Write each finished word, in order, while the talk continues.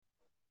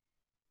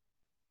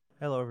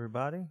Hello,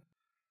 everybody.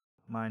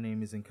 My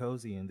name is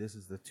Nkosi, and this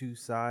is the Two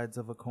Sides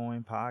of a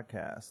Coin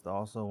podcast.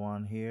 Also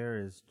on here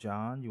is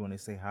John. You want to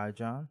say hi,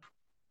 John?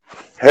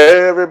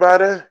 Hey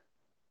everybody.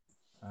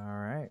 All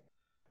right.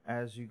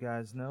 As you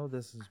guys know,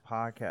 this is a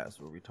podcast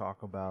where we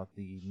talk about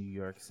the New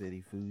York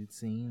City food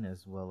scene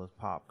as well as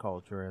pop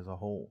culture as a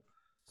whole.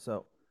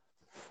 So,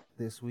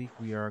 this week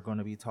we are going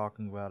to be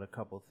talking about a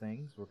couple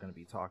things. We're going to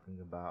be talking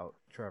about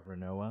Trevor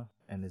Noah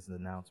and his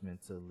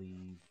announcement to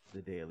leave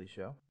The Daily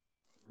Show.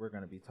 We're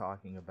going to be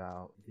talking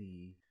about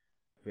the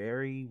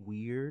very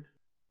weird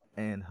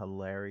and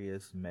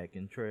hilarious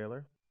Megan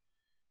trailer.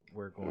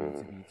 We're going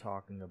to be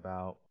talking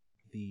about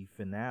the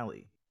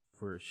finale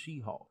for She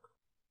Hulk,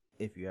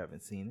 if you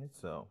haven't seen it,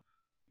 so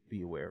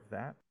be aware of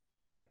that.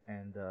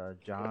 And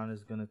John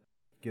is going to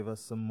give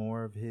us some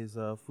more of his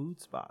food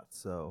spots.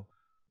 So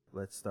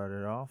let's start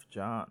it off.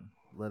 John,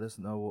 let us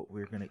know what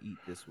we're going to eat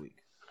this week.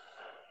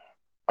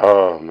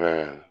 Oh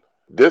man.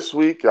 This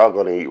week y'all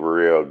gonna eat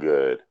real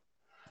good.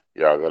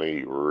 Y'all gonna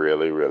eat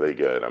really, really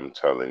good. I'm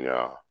telling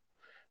y'all.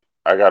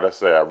 I gotta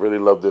say, I really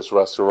love this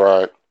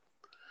restaurant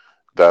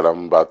that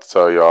I'm about to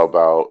tell y'all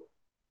about.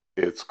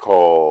 It's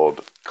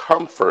called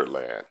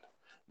Comfortland.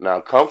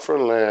 Now,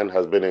 Comfortland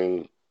has been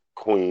in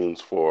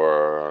Queens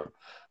for,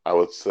 I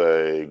would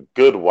say,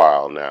 good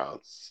while now.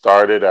 It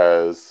started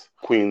as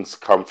Queens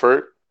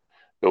Comfort.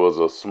 It was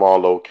a small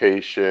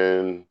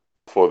location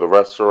for the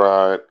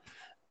restaurant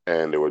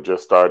and they were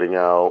just starting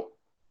out.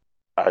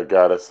 I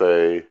gotta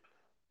say,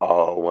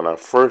 when I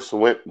first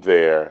went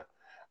there,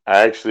 I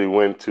actually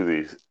went to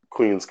the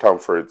Queen's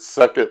Comfort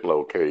second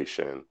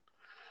location,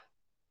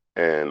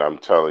 and I'm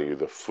telling you,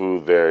 the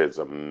food there is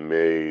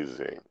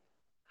amazing,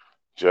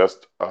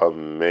 just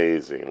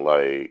amazing.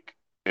 Like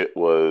it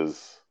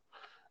was,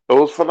 it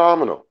was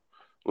phenomenal.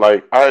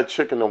 Like I had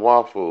chicken and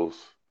waffles,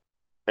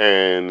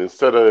 and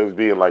instead of it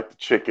being like the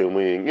chicken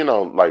wing,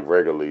 like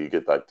regularly you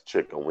get like the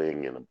chicken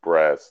wing and a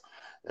breast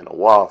and a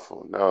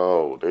waffle.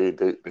 No,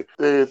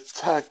 they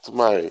attacked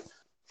my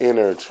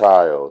inner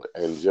child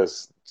and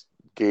just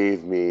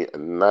gave me a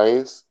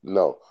nice,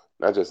 no,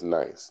 not just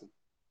nice,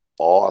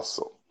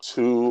 awesome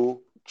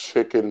two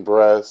chicken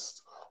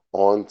breasts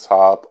on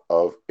top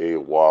of a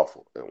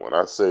waffle. And when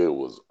I say it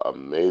was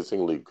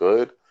amazingly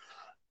good,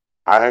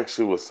 I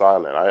actually was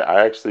silent.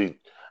 I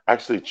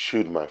actually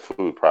chewed my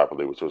food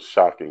properly, which was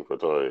shocking for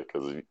Toya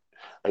because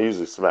I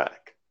usually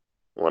smack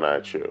when I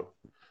Mm, chew.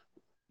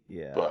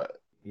 yeah,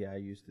 But yeah, I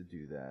used to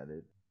do that.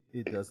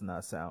 It does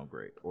not sound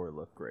great or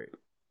look great.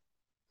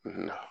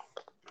 no,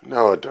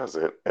 no, it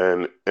doesn't.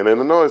 And it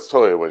annoys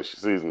Toya when she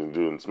sees me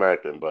doing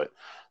smacking. But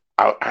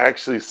I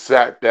actually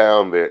sat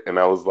down there and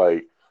I was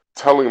like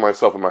telling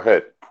myself in my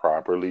head,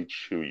 properly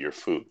chew your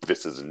food.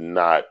 This is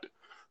not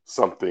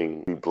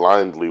something you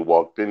blindly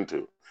walked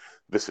into.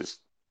 This is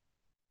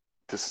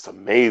this is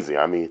amazing.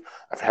 I mean,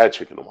 I've had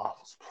chicken and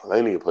waffles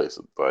plenty of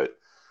places, but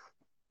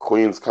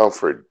Queen's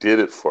Comfort did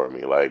it for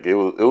me. Like it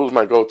was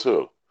my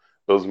go-to.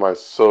 It was my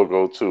so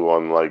go-to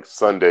on like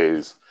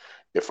Sundays.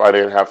 If I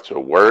didn't have to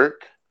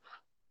work,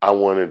 I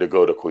wanted to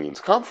go to Queen's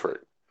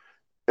Comfort.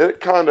 It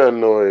kind of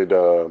annoyed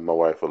my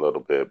wife a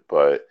little bit,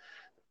 but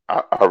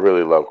I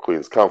really love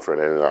Queen's Comfort,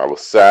 and I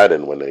was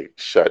saddened when they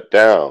shut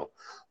down.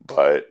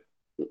 But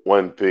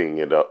one thing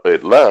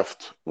it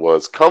left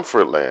was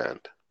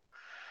Comfortland,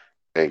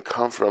 and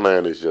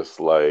Comfortland is just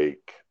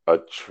like a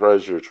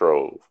treasure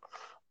trove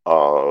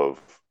of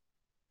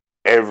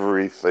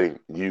everything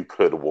you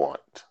could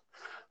want.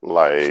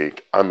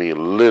 Like, I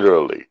mean,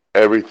 literally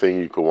everything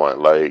you could want.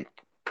 Like,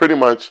 pretty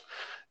much,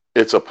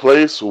 it's a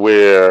place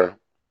where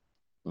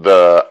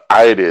the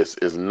itis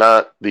is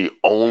not the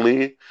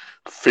only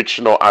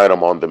fictional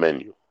item on the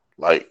menu.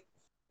 Like,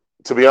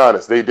 to be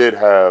honest, they did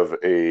have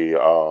they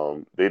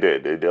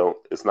don't,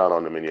 it's not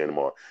on the menu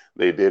anymore.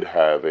 They did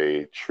have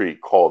a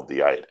treat called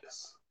the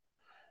itis.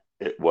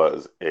 It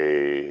was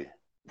a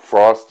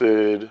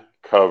frosted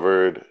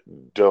covered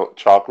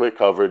chocolate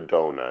covered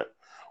donut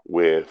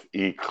with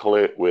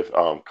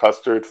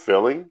custard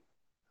filling,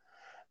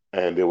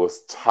 and it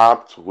was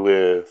topped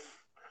with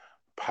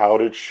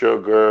powdered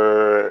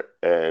sugar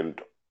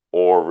and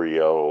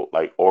Oreo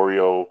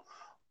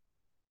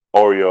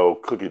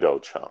cookie dough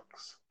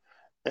chunks.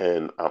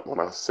 And when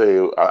I say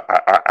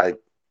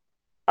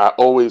I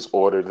always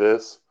order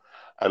this,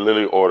 I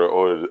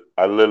literally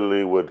I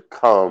literally would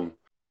come,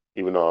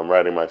 even though I'm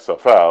writing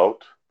myself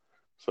out.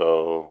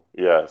 So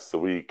yes, so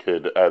we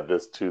can add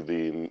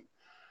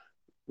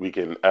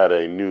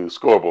a new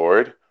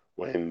scoreboard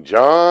when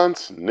John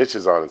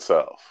snitches on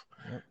himself.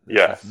 Yep,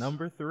 this is Yes.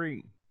 number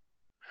three.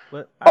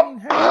 But I Oh, mean,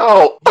 hey,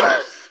 ow!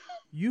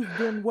 you've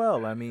done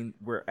well. I mean,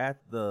 we're at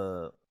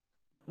the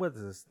what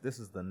is this? This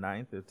is the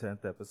ninth or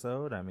 10th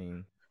episode. I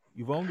mean,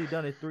 you've only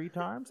done it three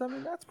times. I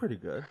mean, that's pretty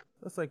good.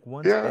 That's like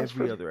once Yeah, that's every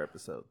pretty. other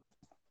episode.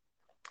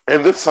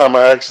 And this time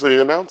I actually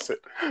announced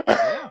it.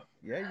 Yeah,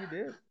 yeah, you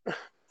did.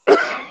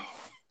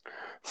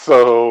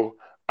 So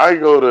I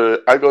go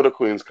to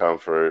Queen's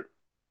Comfort.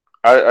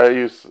 I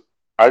use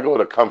I go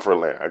to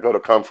Comfortland. I go to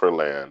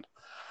Comfortland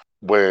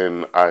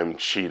when I'm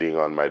cheating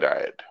on my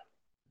diet.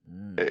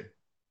 Mm. It,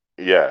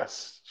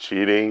 Yes,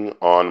 cheating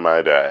on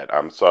my dad.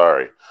 I'm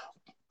sorry.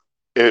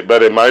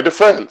 But in my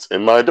defense,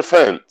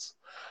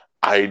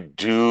 I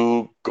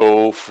do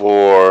go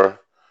for.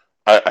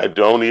 I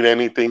don't eat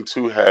anything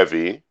too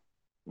heavy.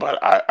 But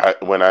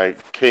when I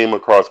came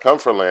across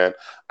Comfortland,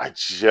 I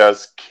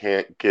just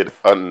can't get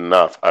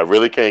enough. I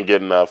really can't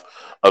get enough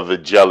of the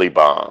jelly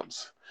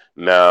bombs.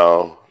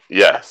 Now,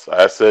 yes,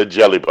 I said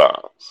jelly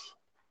bombs.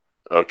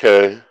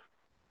 Okay,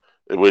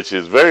 which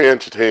is very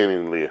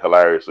entertainingly,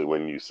 hilariously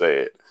when you say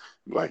it.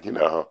 Like,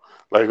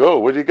 like, oh,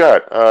 what you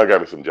got? I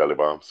got me some jelly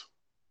bombs.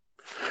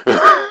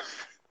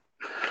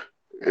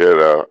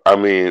 I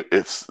mean,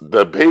 it's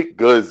the baked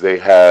goods they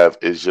have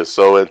is just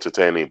so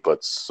entertaining,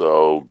 but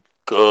so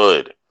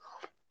good.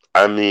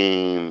 I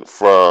mean,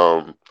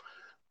 from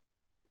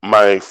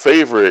my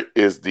favorite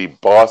is the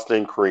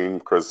Boston cream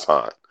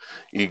croissant.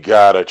 You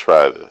gotta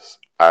try this.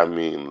 I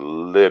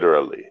mean,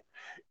 literally,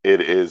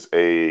 it's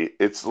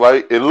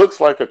like, it looks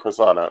like a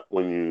croissant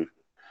when you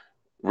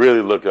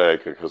really look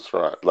at a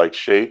croissant, like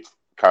shaped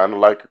kind of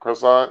like a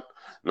croissant,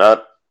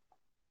 not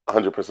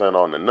 100%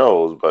 on the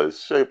nose, but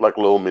it's shaped like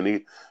a little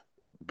mini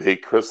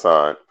baked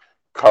croissant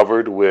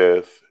covered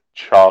with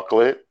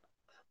chocolate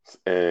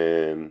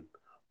and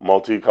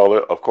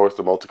multicolored, of course,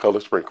 the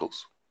multicolored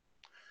sprinkles.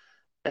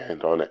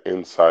 And on the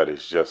inside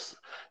it's just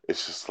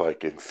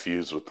like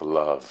infused with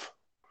love.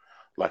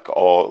 Like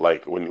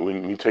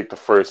when you take the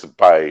first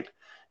bite,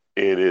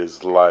 it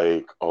is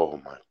like, oh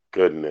my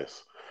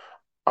goodness.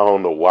 I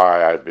don't know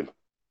why I've been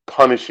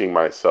punishing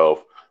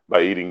myself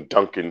by eating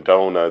Dunkin'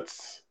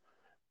 Donuts.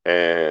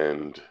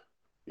 And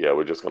yeah,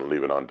 we're just gonna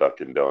leave it on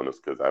Dunkin' Donuts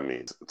because I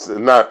mean,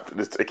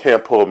 it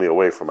can't pull me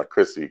away from my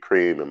Krispy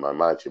Kreme and my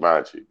Manchi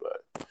Manchi.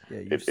 But Yeah,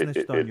 you it it, snitched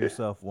it, on it, it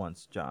yourself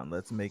once, John.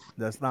 Let's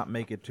not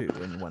make it two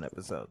in one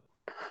episode.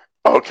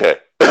 okay.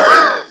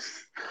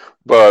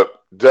 But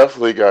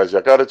definitely, guys,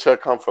 y'all gotta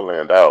check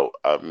Comfortland out.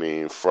 I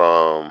mean,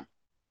 from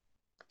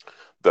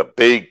the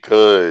baked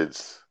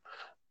goods,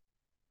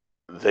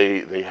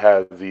 they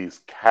have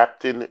these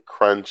Captain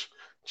Crunch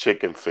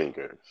chicken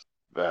fingers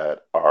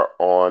that are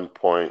on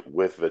point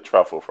with the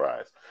truffle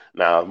fries.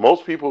 Now,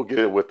 most people get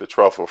it with the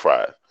truffle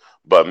fries,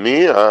 but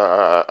me,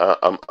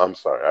 I'm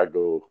sorry, I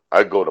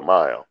go the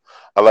mile.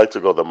 I like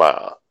to go the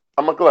mile.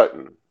 I'm a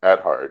glutton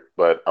at heart,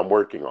 but I'm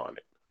working on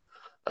it.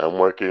 I'm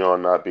working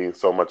on not being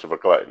so much of a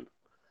glutton.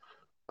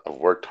 I've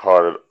worked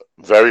hard,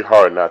 very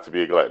hard, not to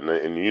be a glutton,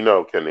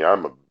 and Kenny,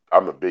 I'm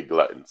a big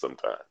glutton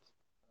sometimes.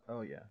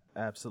 Oh yeah,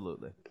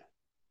 absolutely.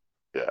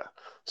 Yeah.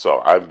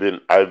 So I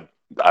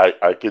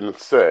can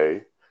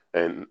say,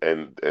 and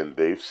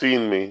they've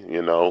seen me.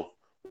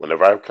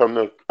 Whenever I come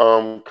to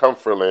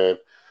Comfortland,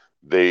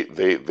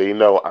 they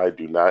know I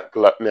do not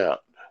glutton out.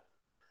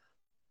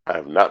 I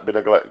have not been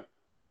a glutton.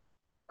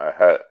 I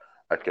had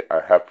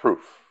I have proof,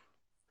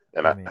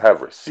 and I I mean,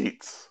 have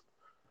receipts.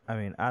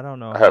 I don't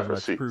know I how have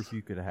much proof receipts.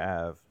 you could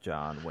have,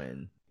 John,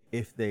 when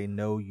if they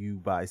know you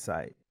by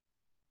sight.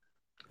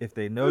 If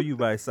they know you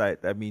by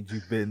sight, that means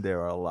you've been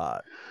there a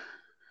lot.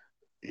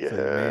 So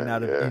you may Yeah,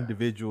 not have yeah.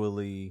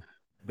 individually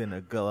been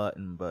a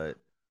glutton, but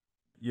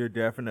you're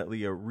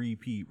definitely a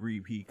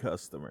repeat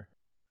customer.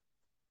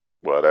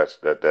 Well,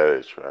 that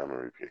is true. I'm a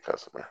repeat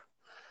customer.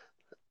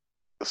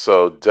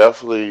 So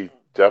definitely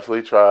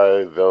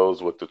try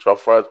those with the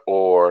truffle fries,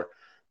 or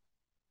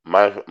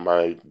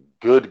my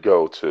good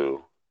go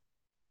to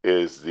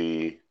is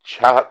the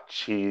chopped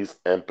cheese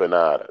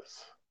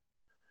empanadas.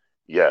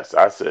 Yes,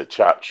 I said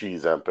chopped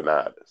cheese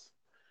empanadas.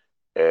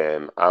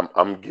 And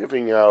I'm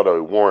giving out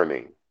a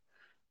warning.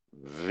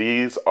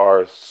 These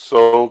are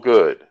so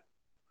good,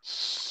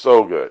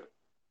 so good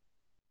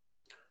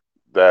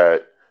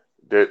that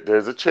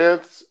there's a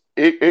chance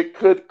it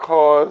could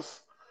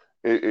cause,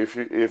 if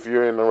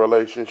you're in a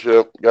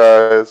relationship,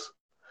 guys,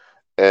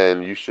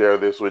 and you share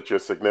this with your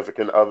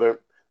significant other,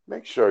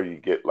 make sure you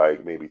get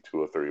like maybe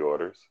two or three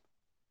orders.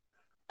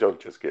 Don't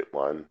just get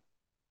one.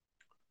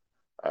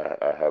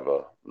 I have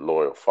a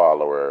loyal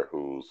follower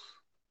who's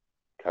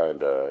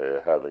kind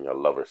of having a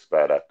lover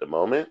spat at the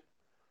moment,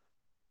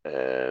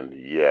 and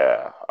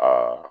yeah,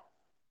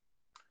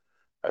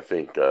 I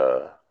think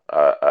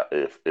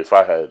if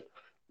I had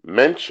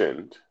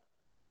mentioned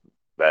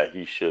that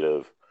he should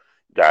have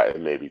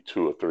gotten maybe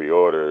two or three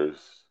orders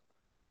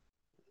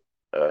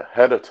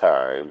ahead of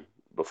time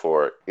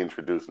before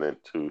introducing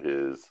it to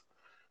his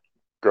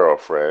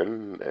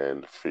girlfriend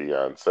and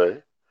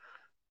fiance,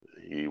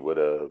 he would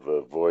have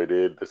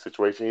avoided the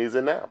situation he's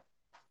in now.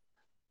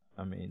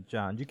 I mean,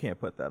 John, you can't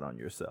put that on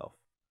yourself.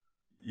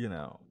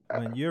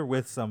 When you're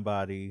with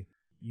somebody,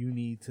 you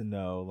need to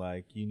know,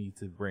 like, you need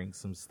to bring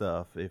some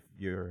stuff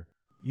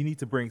you need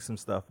to bring some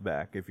stuff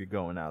back if you're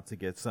going out to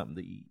get something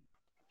to eat.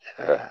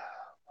 Yeah.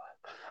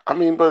 I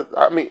mean,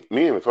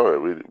 me and Victoria,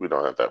 we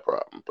don't have that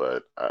problem.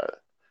 But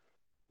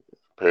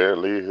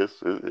apparently,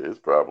 his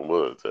problem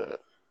was that.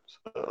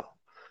 So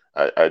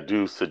I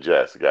do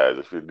suggest, guys,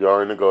 if you're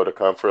going to go to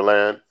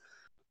Comfortland,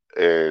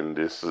 and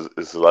this is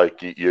it's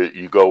like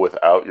you go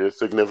without your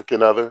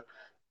significant other,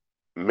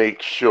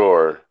 make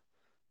sure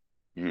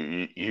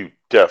you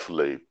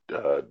definitely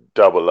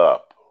double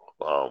up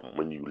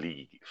when you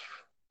leave.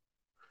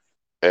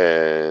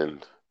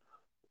 And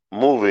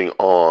moving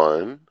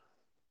on,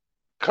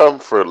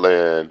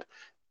 Comfortland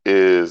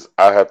is,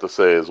 I have to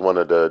say, is one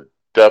of the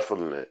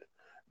definite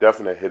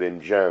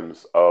hidden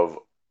gems of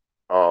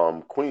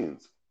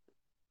Queens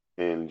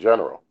in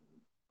general.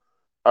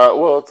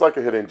 Well, it's like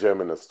a hidden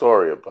gem in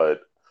Astoria,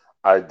 but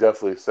I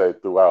definitely say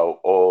throughout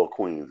all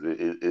Queens,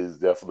 it is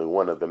definitely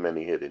one of the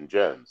many hidden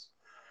gems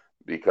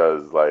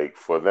because, like,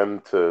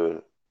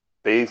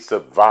 they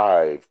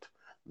survived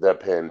the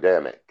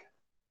pandemic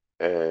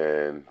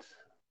and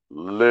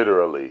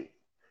literally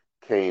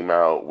came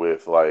out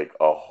with like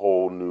a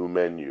whole new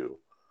menu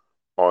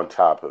on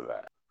top of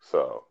that.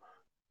 So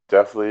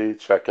definitely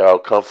check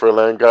out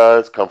Comfortland,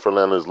 guys.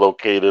 Comfortland is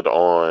located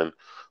on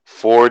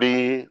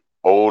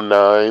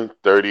 4009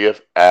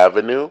 30th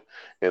Avenue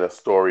in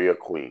Astoria,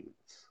 Queens.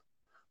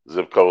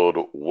 Zip code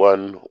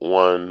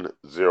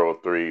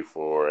 1103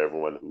 for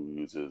everyone who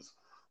uses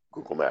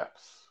Google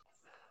Maps.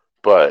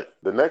 But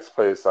the next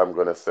place I'm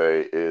going to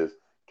say is,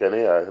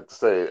 Kenny, I have to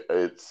say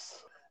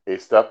it's a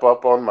step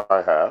up on my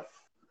half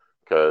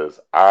because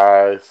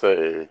I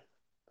say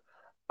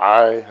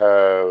I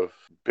have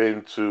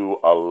been to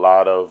a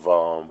lot of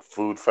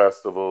food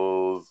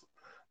festivals,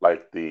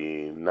 like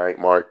the night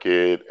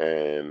market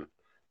and,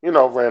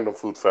 random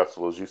food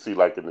festivals you see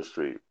like in the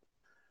street.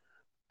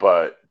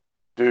 But,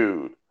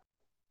 dude,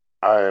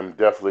 I am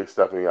definitely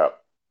stepping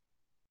up.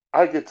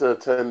 I get to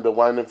attend the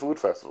Wine and Food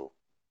Festival.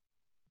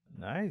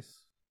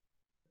 Nice.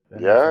 That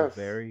is a Yes.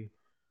 very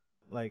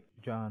like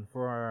John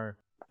for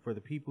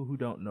the people who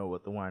don't know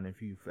what the Wine and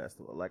Food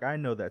Festival. Like I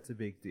know that's a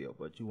big deal,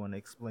 but you want to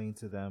explain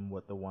to them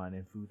what the Wine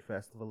and Food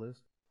Festival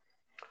is?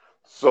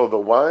 So the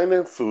Wine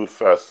and Food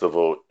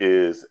Festival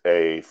is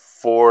a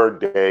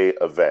 4-day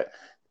event.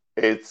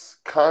 It's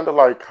kind of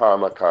like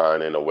Comic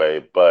Con in a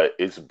way, but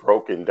it's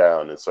broken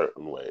down in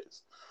certain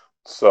ways.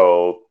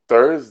 So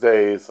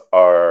Thursdays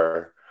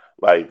are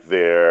like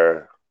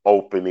their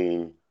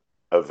opening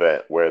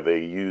event where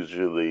they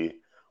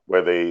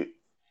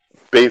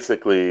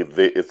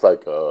it's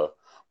like a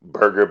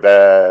burger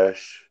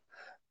bash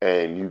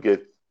and you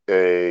get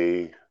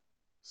a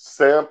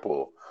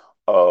sample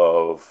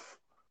of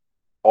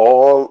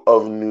all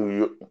of New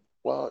York.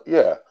 Well,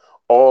 yeah,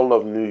 all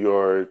of New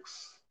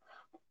York's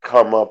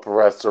come up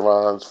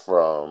restaurants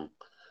from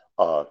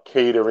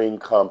catering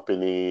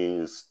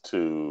companies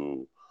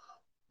to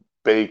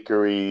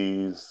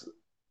bakeries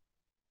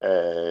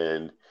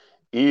and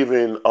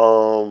even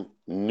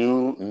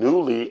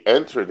newly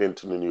entered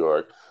into New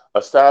York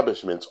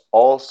establishments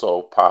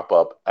also pop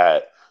up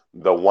at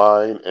the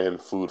Wine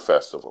and Food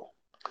Festival.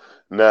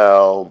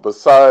 Now,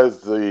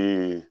 besides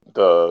the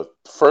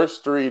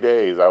first 3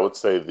 days, I would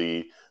say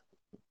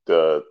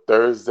the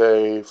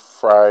Thursday,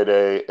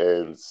 Friday,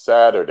 and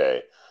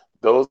Saturday,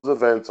 those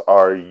events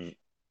are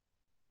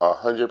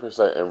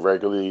 100% and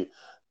regularly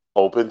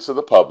open to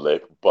the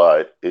public,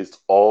 but it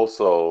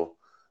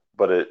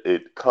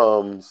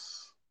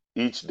comes,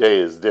 each day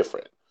is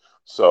different.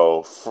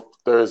 So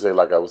Thursday,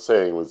 like I was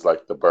saying, was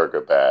like the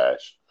burger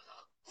bash.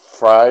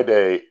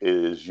 Friday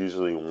is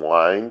usually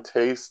wine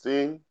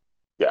tasting.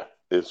 Yeah,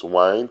 it's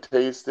wine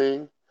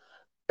tasting,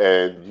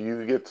 and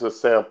you get to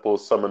sample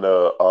some of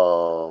the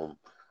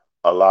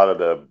a lot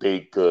of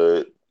baked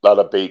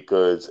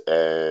goods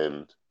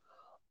and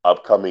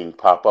upcoming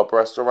pop up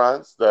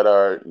restaurants that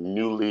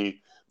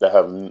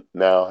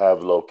now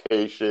have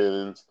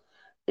locations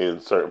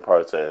in certain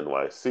parts of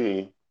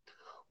NYC.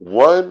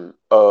 One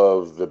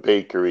of the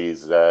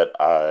bakeries that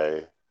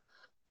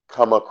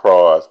come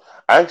across,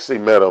 I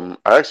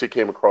actually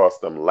came across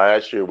them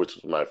last year, which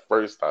was my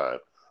first time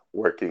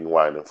working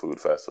Wine and Food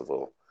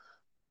Festival.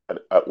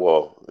 I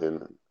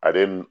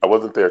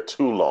wasn't there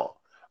too long.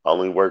 I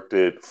only worked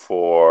it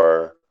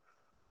for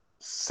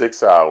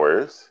 6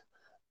 hours,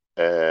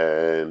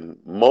 and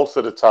most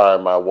of the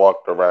time I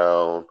walked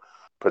around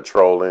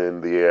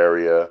patrolling the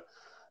area.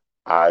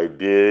 I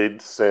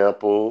did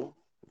sample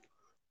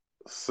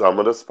some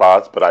of the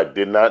spots, but I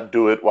did not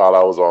do it while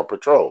I was on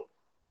patrol.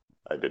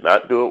 I did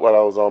not do it while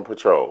I was on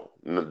patrol.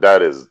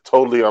 That is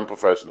totally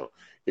unprofessional.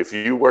 If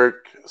you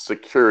work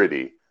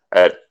security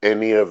at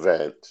any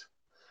event,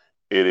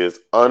 it is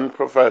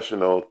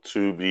unprofessional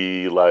to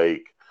be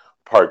like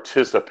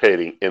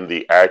participating in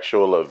the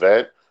actual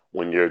event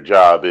when your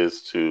job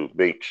is to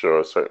make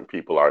sure certain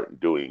people aren't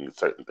doing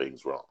certain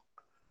things wrong.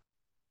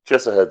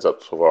 Just a heads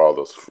up for all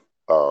those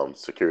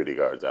security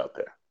guards out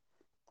there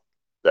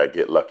that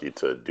get lucky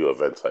to do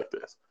events like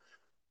this.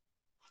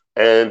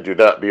 And do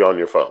not be on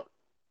your phone.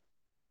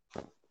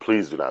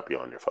 Please do not be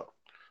on your phone.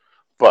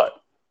 But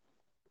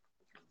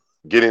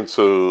getting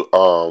to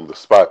the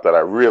spot that I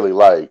really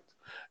liked,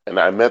 and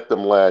I met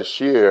them last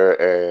year,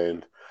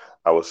 and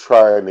I was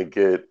trying to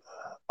get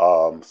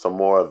some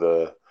more of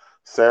the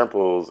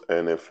samples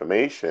and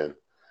information,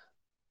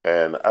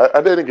 and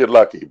I didn't get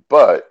lucky,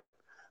 but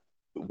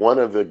one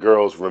of the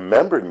girls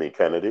remembered me,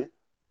 Kennedy.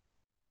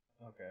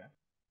 Okay.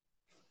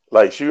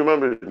 Like she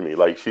remembered me.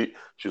 Like she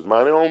was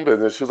minding her own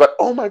business. She was like,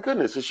 "Oh my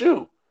goodness, it's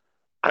you!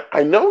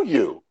 I know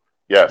you."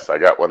 Yes, I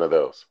got one of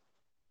those.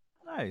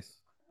 Nice.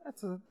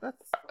 That's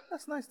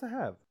nice to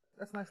have.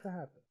 That's nice to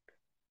have.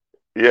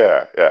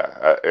 Yeah,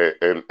 yeah.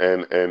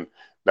 And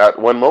not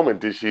one moment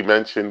did she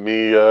mention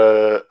me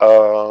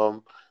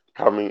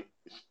coming,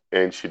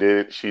 and she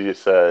did. She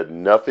just said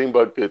nothing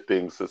but good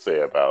things to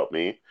say about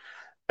me.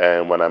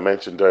 And when I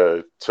mentioned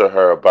to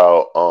her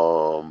about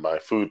my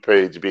food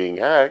page being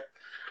hacked,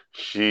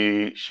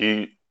 she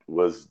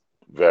was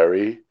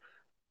very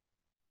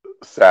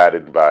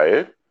saddened by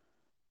it.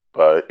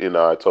 But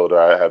I told her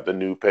I have the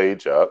new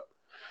page up,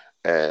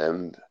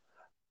 and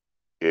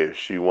if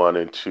she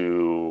wanted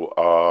to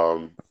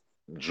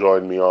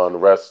join me on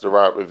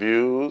restaurant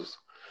reviews,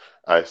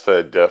 I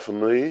said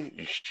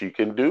definitely she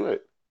can do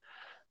it.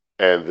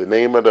 And the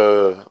name of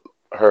the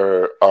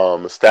her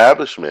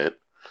establishment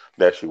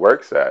that she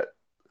works at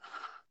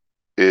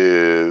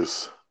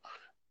is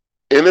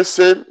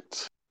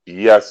Innocent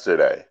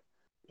Yesterday.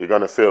 You're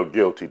gonna feel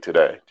guilty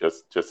today.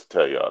 Just to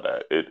tell y'all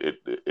that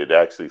it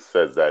actually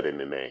says that in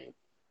the name.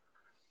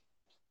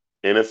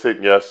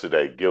 Innocent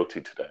Yesterday,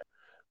 Guilty Today.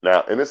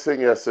 Now, Innocent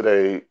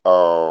Yesterday,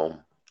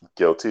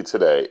 Guilty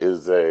Today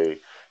is a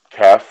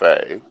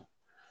cafe.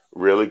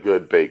 Really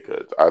good baked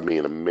goods. I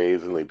mean,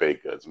 amazingly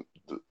baked goods.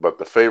 But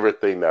the favorite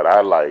thing that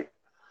I like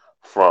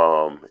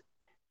from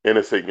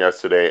Innocent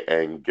Yesterday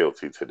and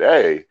Guilty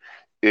Today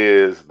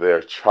is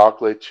their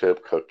chocolate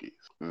chip cookies.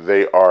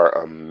 They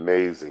are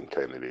amazing,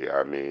 Kennedy.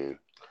 I mean,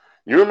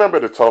 you remember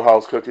the Toll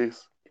House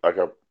cookies?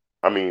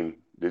 I mean,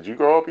 did you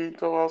grow up eating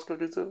Toll House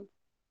cookies too?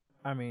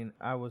 I mean,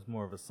 I was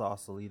more of a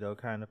Sausalito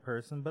kind of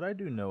person, but I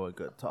do know a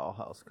good tall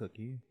house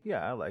cookie.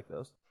 Yeah, I like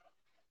those.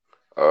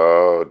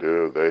 Oh,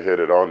 dude, they hit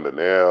it on the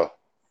nail.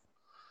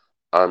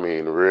 I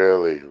mean,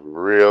 really,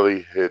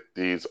 really hit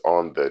these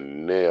on the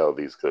nail,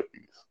 these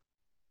cookies.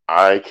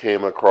 I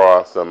came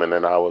across them, and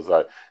then I was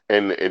like,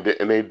 and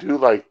they do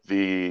like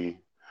the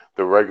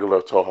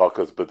regular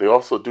Tohakas, but they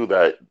also do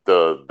that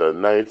the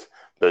nice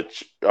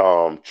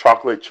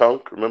chocolate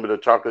chunk. Remember the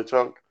chocolate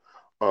chunk?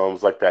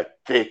 It's like that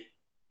thick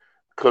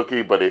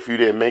cookie, but if you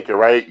didn't make it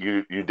right,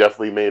 you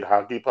definitely made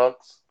hockey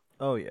pucks.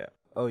 Oh yeah.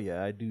 Oh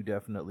yeah, I do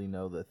definitely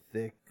know the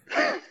thick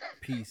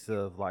piece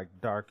of like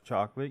dark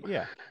chocolate.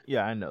 Yeah.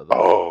 Yeah, I know those.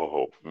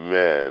 Oh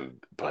man,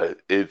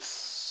 but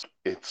it's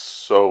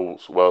so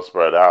well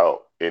spread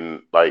out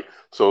in like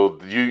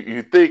so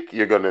you think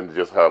you're gonna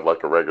just have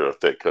like a regular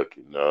thick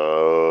cookie.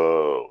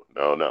 No,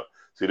 no, no.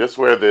 See, this is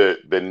where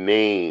the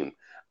name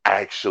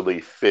actually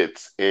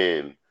fits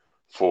in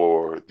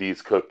for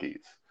these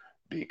cookies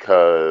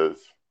because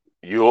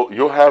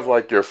you'll have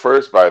like your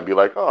first bite and be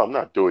like, "Oh, I'm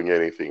not doing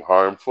anything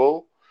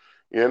harmful."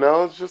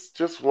 It's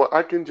just one.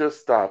 I can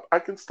just stop. I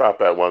can stop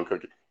at one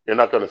cookie. You're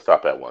not gonna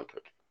stop at one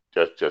cookie.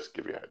 Just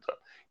give you a heads up.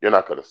 You're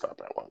not going to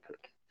stop at one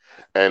cookie.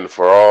 And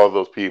for all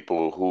those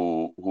people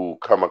who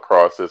come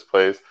across this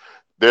place,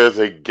 there's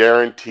a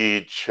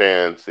guaranteed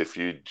chance if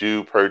you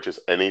do purchase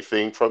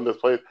anything from this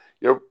place,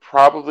 you're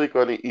probably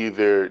going to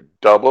either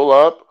double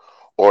up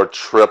or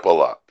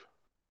triple up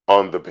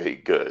on the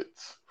baked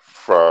goods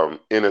from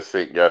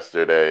Innocent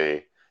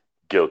Yesterday,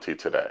 Guilty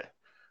Today.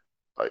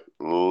 Like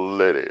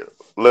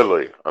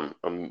literally,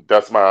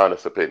 that's my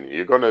honest opinion.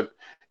 You're going to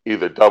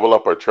either double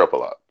up or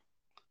triple up.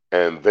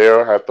 And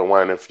they're at the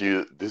Wine and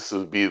Feud. This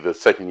will be the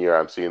second year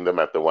I'm seeing them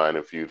at the Wine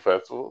and Feud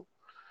Festival.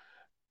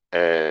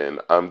 And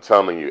I'm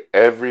telling you,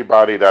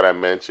 everybody that I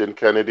mentioned,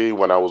 Kennedy,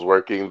 when I was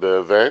working the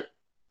event,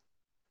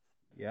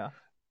 Yeah.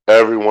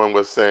 everyone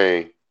was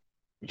saying,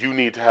 you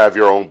need to have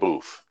your own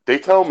booth. They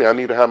told me I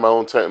need to have my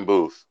own tent and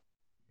booth.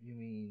 You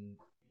mean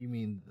you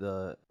mean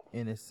the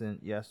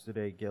innocent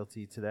yesterday,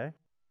 guilty today?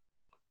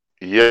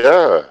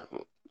 Yeah,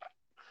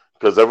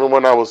 because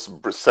everyone I was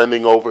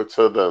sending over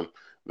to them,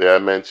 they I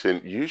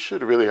mentioned you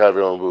should really have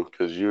your own booth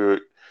because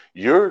you're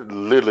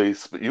literally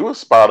you were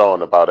spot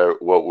on about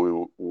it, what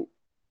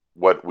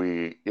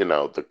we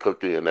the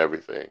cookie and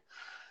everything.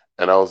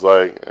 And I was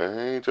like, it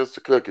ain't just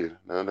a cookie.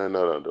 No, no,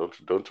 no, no.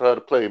 Don't try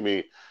to play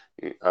me.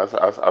 I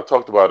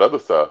talked about other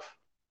stuff.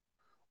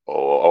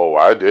 Oh,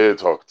 I did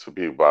talk to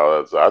people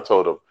about it. So I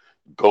told them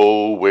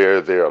go where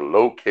they're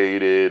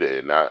located,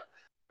 and I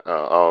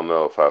don't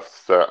know if I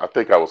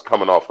think I was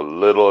coming off a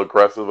little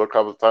aggressive a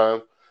couple of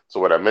times. So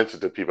when I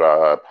mentioned to people,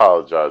 I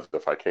apologized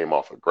if I came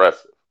off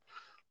aggressive.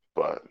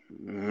 But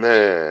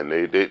man,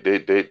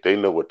 they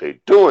know what they're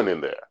doing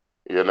in there.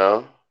 You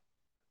know,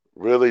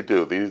 really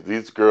do.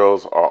 These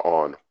girls are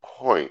on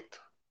point.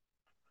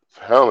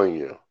 Telling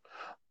you.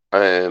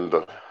 And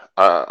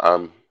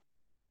I'm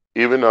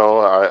even though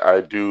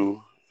I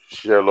do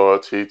share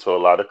loyalty to a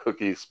lot of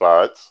cookie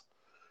spots,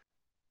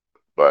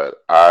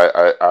 but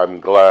I'm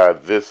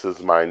glad this is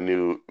my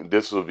new.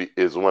 This will be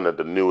is one of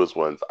the newest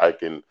ones I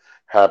can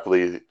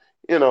happily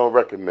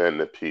recommend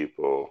to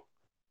people.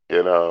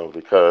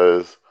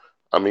 Because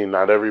I mean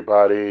not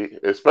everybody,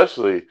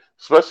 especially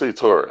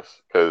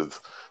tourists, because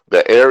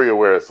the area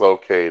where it's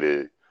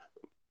located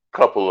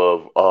couple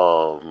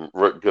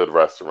of good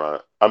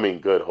restaurant I mean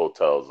good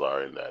hotels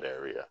are in that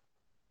area,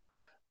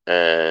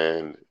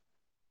 and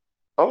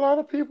a lot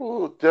of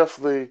people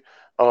definitely.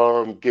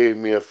 gave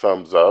me a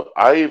thumbs up.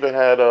 I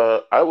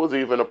was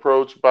even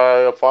approached by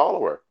a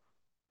follower.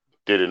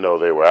 Didn't know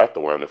they were at the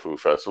Wonder Food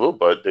Festival,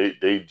 but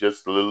they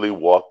just literally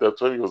walked up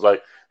to me. He was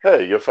like,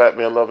 "Hey, your Fat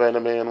Man Love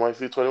Anime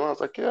NYC 21." I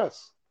was like,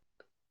 "Yes."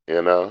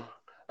 You know,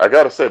 I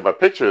gotta say, my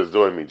picture is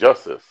doing me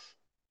justice.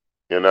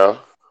 You know,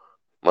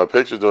 my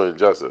picture's doing me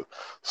justice.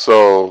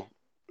 So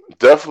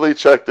definitely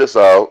check this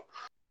out.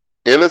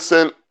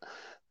 Innocent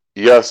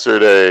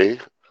yesterday,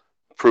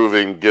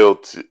 proving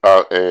guilty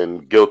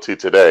and guilty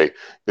today,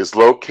 is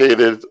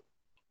located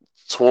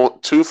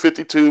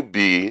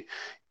 252B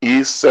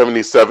East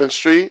 77th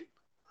Street,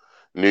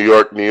 New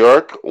York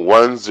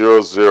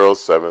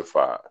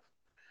 10075.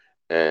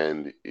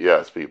 And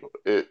yes, people,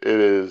 it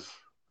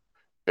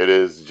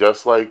is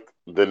just like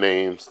the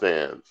name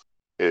stands.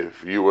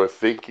 If you were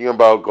thinking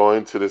about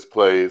going to this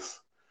place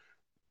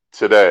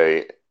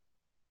today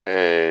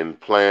and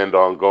planned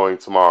on going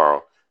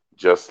tomorrow,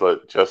 just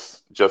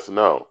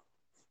know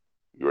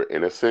you're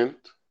innocent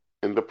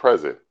in the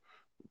present,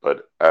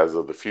 but as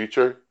of the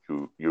future,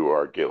 you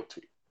are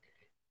guilty.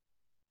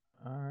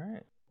 All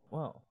right.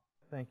 Well,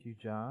 thank you,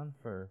 John,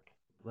 for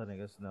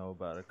letting us know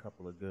about a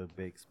couple of good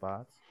big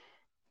spots.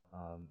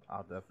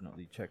 I'll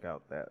definitely check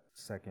out that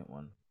second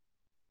one.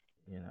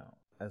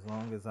 As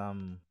long as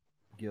I'm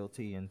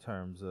guilty in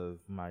terms of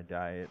my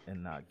diet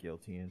and not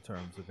guilty in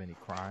terms of any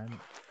crime,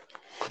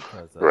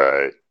 because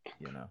Right.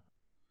 you know,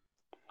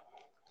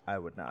 I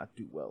would not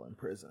do well in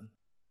prison.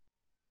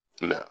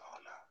 No.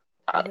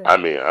 Okay. I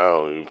mean, I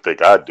don't even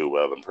think I'd do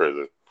well in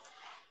prison.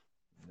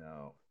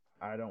 No,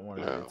 I don't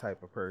want to be the No.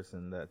 type of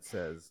person that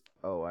says,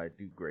 "Oh, I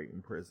do great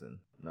in prison."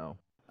 No,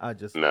 I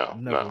just No.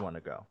 never No. want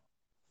to go.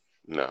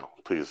 No.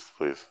 Please,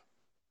 please.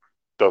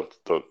 Don't.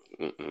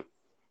 Mm-mm.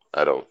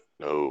 I don't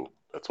know.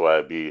 That's why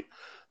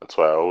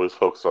I always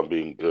focus on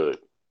being good.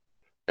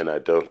 And I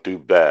don't do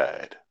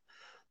bad.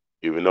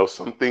 Even though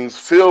some things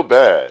feel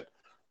bad,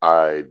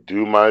 I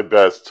do my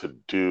best to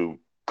do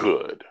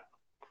good.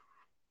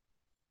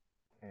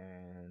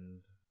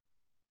 And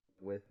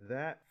with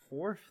that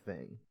fourth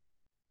thing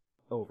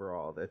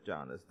overall that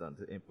John has done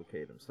to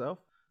implicate himself,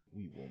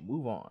 we will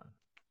move on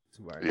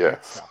to our next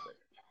Yes. topic.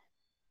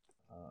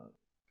 Uh,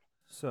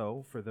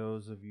 so, for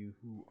those of you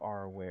who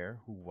are aware,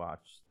 who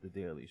watched The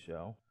Daily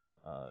Show,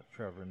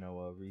 Trevor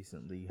Noah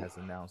recently has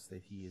announced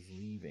that he is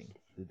leaving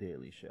The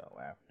Daily Show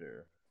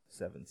after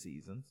 7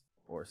 seasons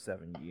or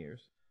 7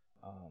 years.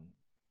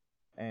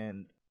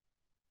 And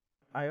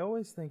I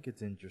always think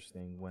it's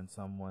interesting when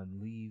someone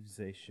leaves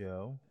a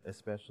show,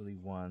 especially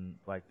one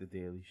like The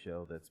Daily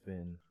Show that's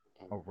been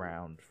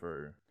around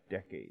for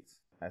decades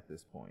at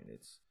this point.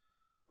 It's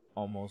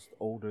almost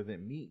older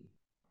than me,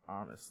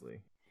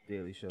 honestly.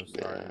 Daily Show Yeah.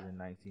 started in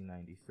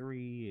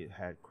 1993. It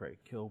had Craig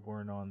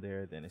Kilborn on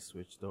there. Then it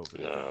switched over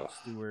to Jon Yeah.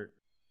 Stewart.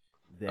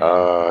 Then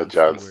Jon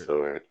Jon Stewart,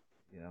 Stewart.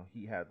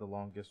 he had the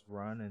longest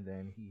run, and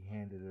then he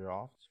handed it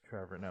off to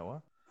Trevor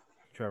Noah.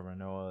 Trevor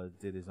Noah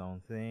did his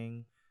own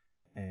thing,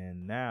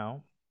 and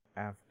now,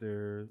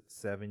 after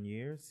 7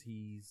 years,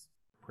 he's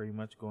pretty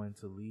much going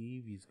to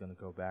leave. He's going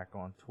to go back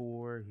on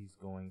tour. He's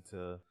going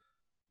to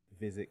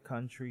visit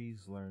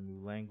countries, learn new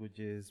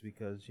languages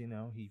because,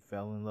 he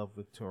fell in love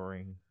with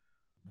touring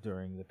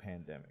during the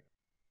pandemic.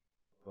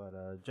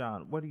 But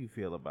John, what do you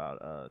feel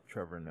about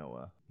Trevor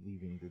Noah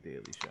leaving the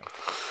Daily Show?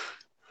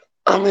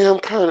 I mean, I'm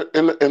kind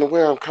of in a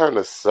way, I'm kind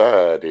of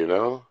sad.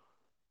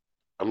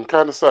 I'm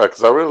kind of sad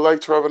because I really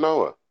like Trevor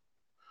Noah.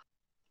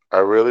 I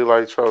really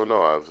like Trevor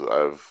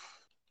Noah. I've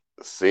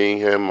seen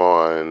him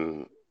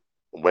on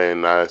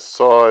when I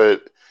saw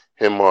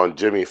him on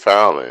Jimmy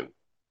Fallon,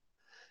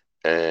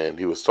 and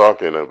he was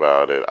talking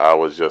about it. I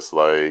was just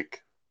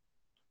like,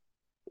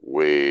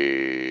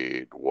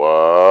 wait,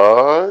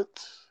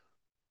 what?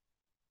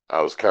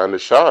 I was kind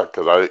of shocked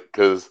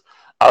because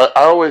I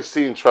always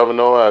seen Trevor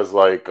Noah as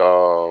like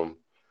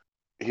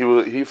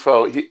he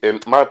felt he in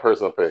my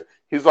personal opinion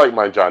he's like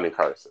my Johnny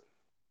Carson.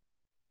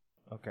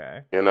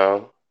 Okay. You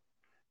know,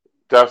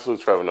 that's who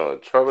Trevor Noah.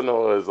 Trevor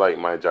Noah is like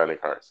my Johnny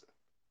Carson.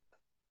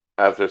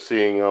 After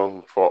seeing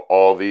him for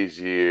all these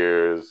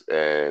years,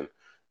 and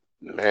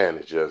man,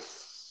 it's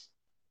just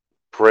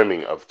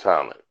brimming of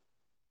talent.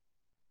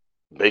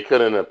 They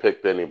couldn't have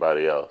picked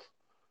anybody else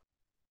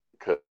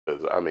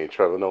because I mean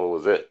Trevor Noah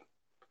was it.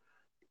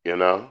 You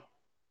know.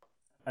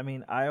 I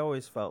mean, I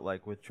always felt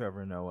like with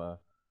Trevor Noah,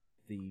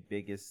 the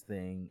biggest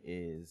thing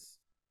is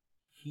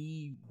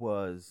he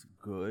was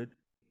good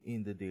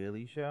in The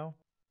Daily Show,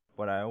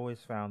 but I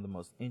always found the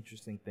most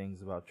interesting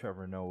things about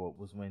Trevor Noah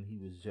was when he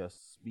was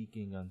just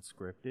speaking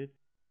unscripted,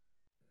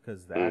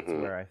 because that's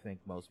Hmm. where I think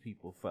most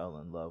people fell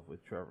in love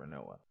with Trevor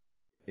Noah.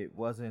 It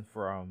wasn't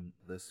from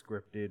the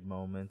scripted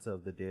moments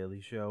of The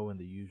Daily Show and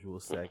the usual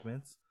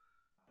segments.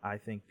 I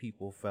think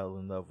people fell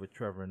in love with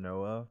Trevor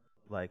Noah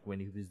like when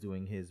he was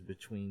doing his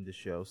between the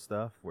show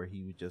stuff where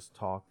he would just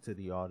talk to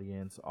the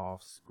audience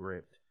off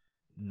script,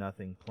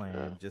 nothing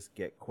planned, just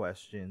get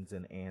questions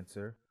and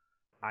answer.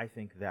 I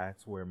think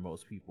that's where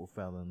most people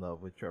fell in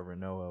love with Trevor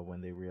Noah when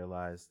they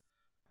realized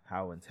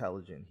how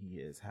intelligent he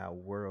is, how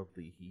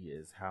worldly he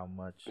is,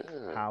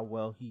 Yeah. how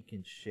well he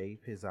can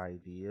shape his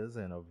ideas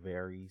in a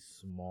very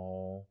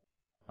small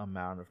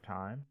amount of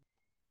time,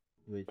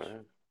 which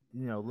Right.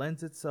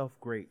 lends itself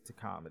great to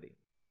comedy.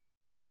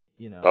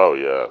 You know, Oh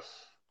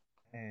yes.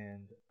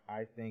 and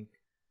I think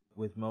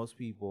with most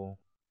people,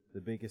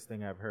 the biggest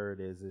thing I've heard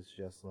is it's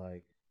just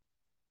like,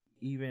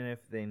 even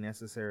if they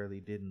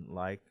necessarily didn't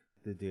like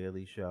The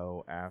Daily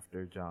Show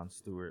after Jon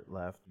Stewart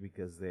left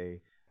because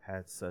they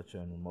had such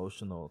an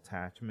emotional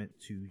attachment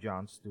to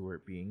Jon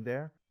Stewart being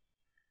there,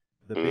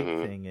 the big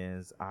Mhm. thing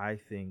is, I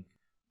think,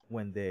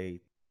 when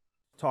they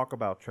talk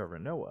about Trevor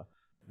Noah,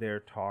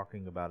 they're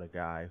talking about a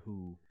guy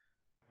who,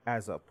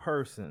 as a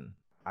person,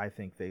 I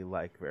think they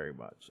like very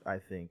much. I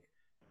think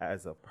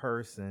as a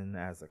person,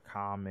 as a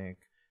comic,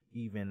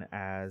 even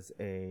as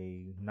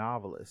a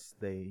novelist,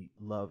 they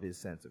love his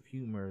sense of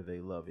humor,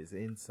 they love his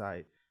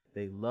insight,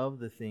 they love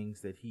the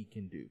things that he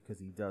can do because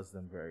he does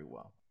them very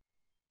well.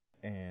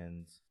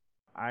 And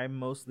I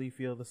mostly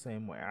feel the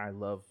same way. I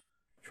love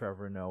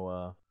Trevor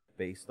Noah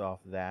based off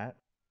that,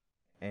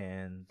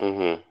 and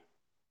Mhm.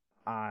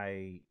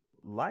 I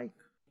like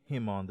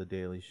him on the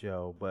Daily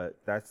Show, but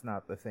that's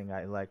not the thing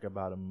I like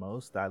about him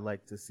most. I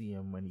like to see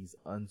him when he's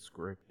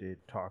unscripted,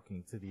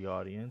 talking to the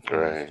audience,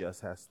 when he Right.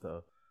 just has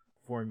to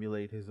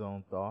formulate his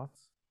own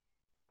thoughts.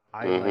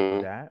 I like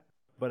Mhm. that,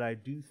 but I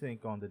do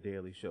think on the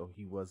Daily Show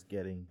he was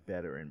getting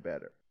better and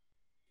better.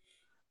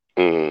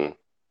 Mhm.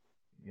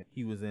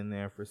 He was in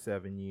there for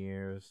 7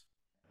 years,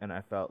 and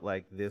I felt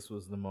like this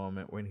was the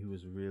moment when he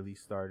was really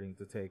starting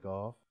to take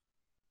off.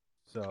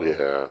 So,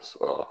 Yes.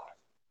 Oh.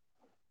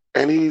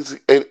 And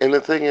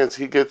the thing is,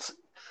 he gets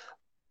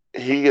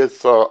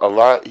a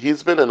lot.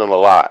 He's been in a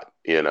lot.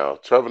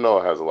 Trevor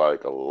Noah has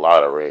like a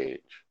lot of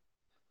range,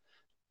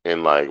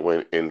 and like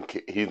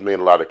he's made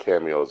a lot of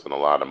cameos in a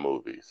lot of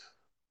movies,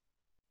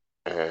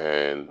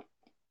 and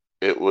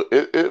it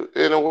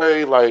in a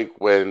way, like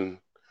when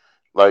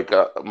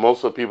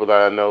most of the people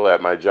that I know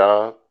at my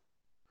job,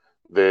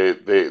 they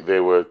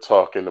were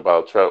talking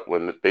about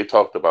when they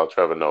talked about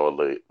Trevor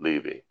Noah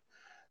leaving,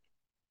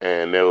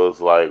 and it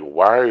was like,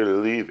 why are you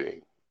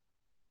leaving?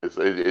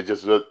 It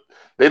just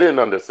they didn't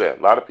understand.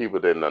 A lot of people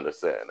didn't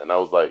understand, and I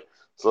was like,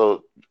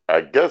 so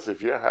I guess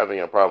if you're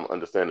having a problem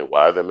understanding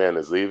why the man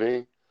is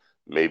leaving,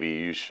 maybe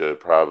you should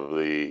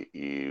probably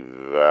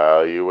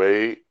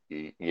evaluate,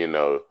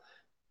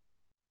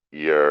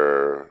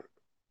 your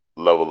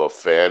level of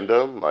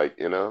fandom,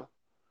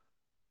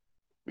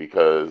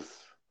 because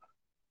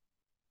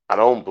I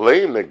don't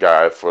blame the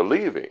guy for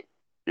leaving.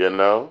 You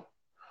know,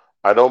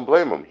 I don't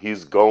blame him.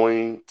 He's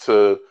going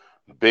to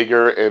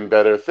bigger and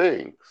better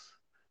things.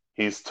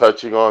 He's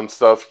touching on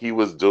stuff he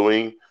was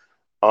doing,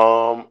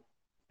 um,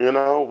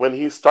 when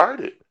he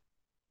started.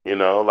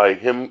 Like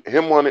him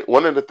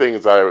one of the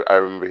things I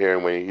remember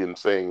hearing when him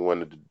saying he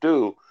wanted to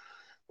do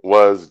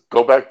was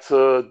go back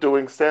to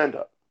doing stand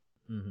up.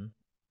 mm-hmm.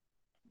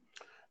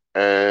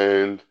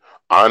 And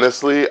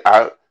honestly,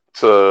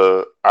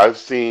 I've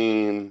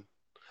seen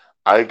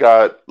I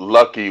got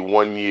lucky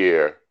one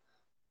year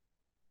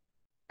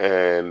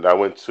and I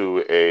went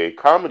to a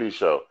comedy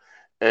show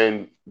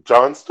and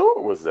Jon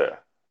Stewart was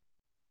there.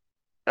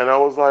 And I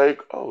was like,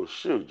 oh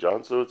shoot,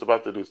 Jon Stewart's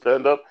about to do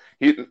stand up.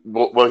 He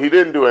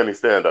didn't do any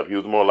stand up. He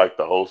was more like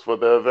the host for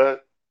the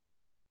event.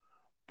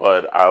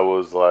 But I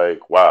was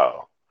like,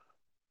 wow.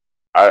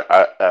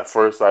 I at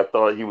first I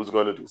thought he was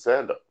going to do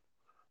stand up,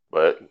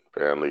 but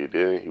apparently he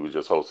didn't. He was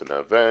just hosting an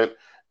event,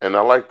 and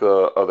I like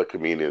the other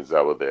comedians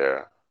that were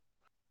there.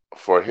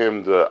 For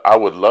him I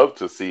would love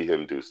to see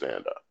him do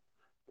stand up.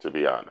 To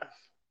be honest,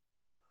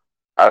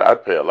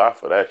 I'd pay a lot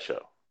for that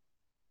show.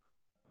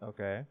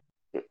 Okay.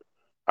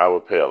 I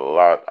would pay a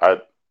lot.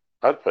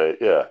 I'd pay,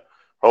 yeah.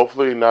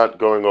 Hopefully not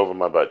going over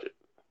my budget.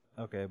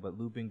 Okay, but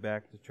looping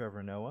back to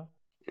Trevor Noah.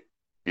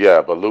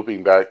 Yeah, but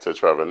looping back to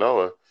Trevor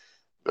Noah,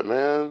 the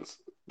man's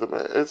the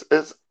man.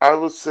 It's. I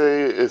would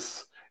say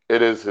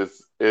it is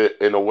his.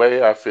 In a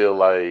way, I feel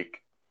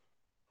like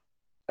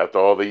after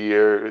all the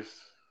years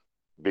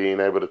being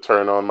able to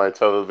turn on my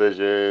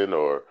television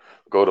or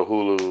go to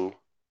Hulu,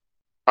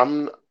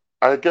 I'm.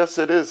 I guess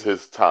it is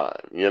his time.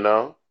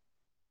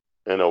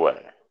 In a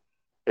way,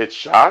 it's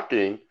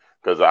shocking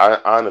because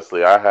I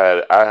honestly I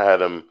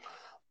had him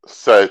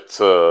set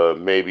to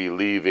maybe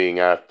leaving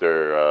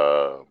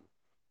after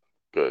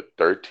good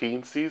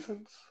 13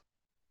 seasons.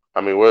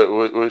 I mean,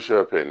 what's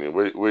your opinion?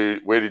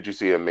 Where did you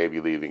see him maybe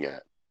leaving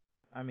at?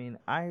 I mean,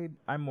 I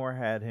more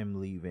had him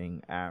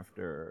leaving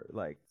after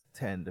like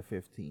 10 to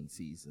 15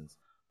 seasons.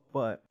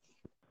 But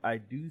I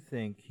do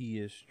think he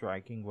is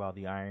striking while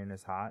the iron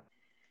is hot.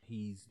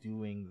 He's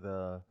doing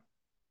the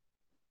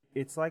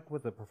It's like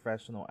with a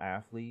professional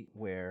athlete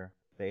where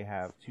they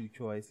have two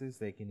choices.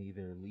 They can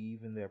either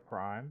leave in their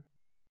prime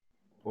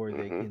or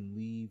they Hmm. can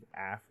leave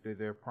after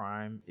their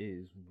prime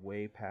is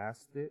way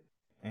past it.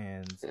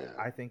 And Yeah.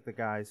 I think the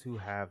guys who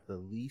have the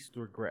least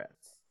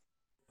regrets,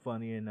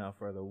 funny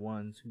enough, are the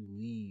ones who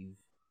leave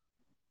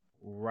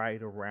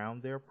right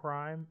around their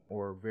prime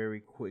or very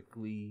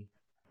quickly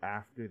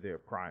after their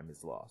prime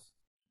is lost.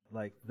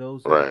 Like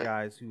those are the Right.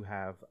 guys who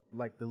have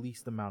like the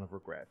least amount of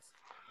regrets.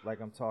 Like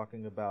I'm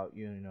talking about,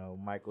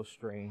 Michael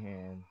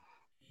Strahan.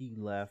 He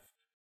left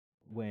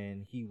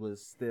when he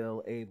was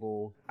still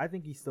able. I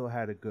think he still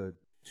had a good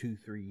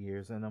 2-3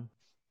 years in him,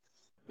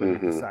 but he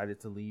Mhm. decided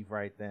to leave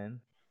right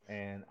then,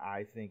 and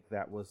I think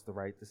that was the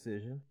right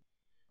decision.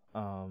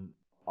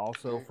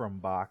 Also from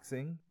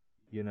boxing,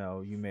 you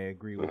may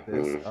agree with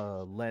this.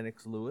 Mhm.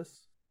 Lennox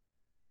Lewis.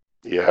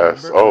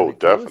 Yes. Remember, Oh,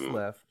 Lennox Lewis definitely.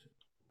 left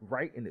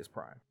right in his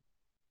prime.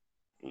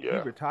 He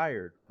Yeah.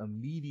 retired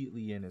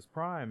immediately in his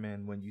prime,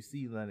 and when you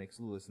see Lennox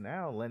Lewis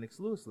now, Lennox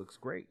Lewis looks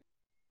great.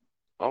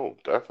 Oh,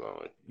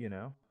 definitely. You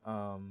know,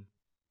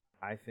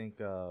 I think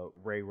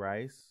Ray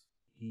Rice,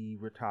 he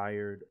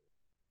retired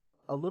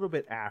a little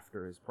bit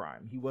after his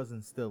prime. He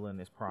wasn't still in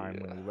his prime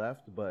when Yeah. he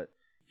left, but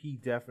he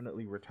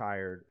definitely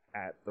retired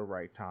at the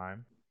right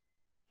time.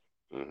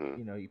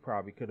 Mhm. He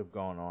probably could have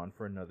gone on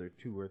for another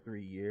 2 or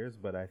 3 years,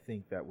 but I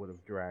think that would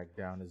have dragged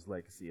down his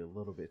legacy a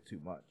little bit too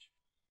much.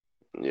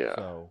 Yeah.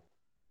 So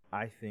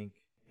I think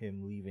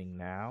him leaving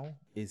now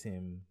is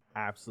him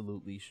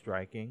absolutely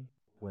striking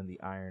when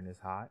the iron is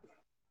hot.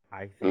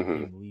 I think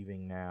Mhm. him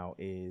leaving now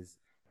is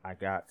I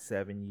got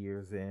 7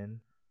 years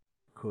in.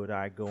 Could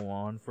I go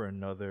on for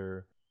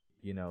another,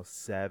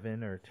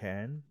 7 or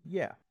 10?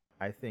 Yeah.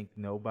 I think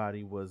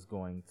nobody was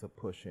going to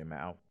push him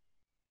out.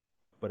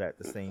 But at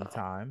the same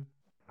time,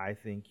 I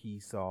think he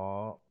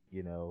saw,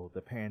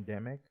 the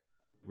pandemic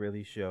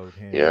really showed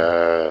him,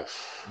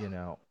 Yes.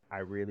 I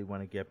really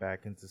want to get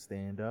back into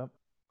stand up.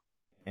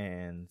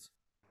 And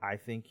I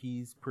think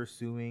he's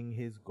pursuing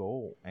his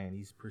goal and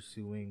he's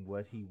pursuing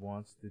what he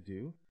wants to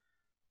do.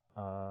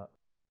 Uh,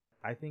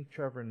 I think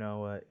Trevor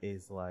Noah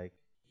is like,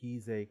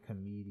 he's a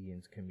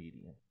comedian's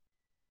comedian.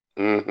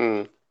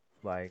 Mhm.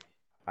 Like,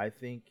 I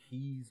think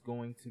he's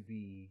going to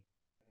be,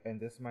 and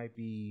this might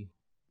be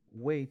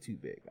way too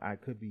big. I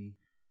could be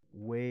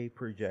way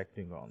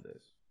projecting on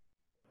this.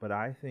 But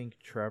I think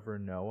Trevor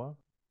Noah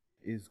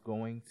is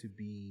going to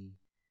be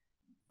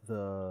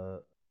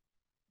the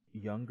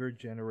younger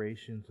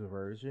generation's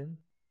version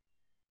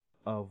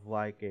of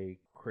like a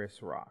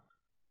Chris Rock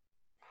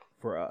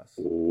for us.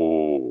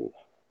 Ooh.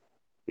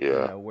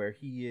 Yeah. Where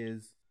he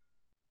is,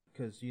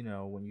 because,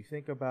 when you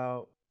think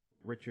about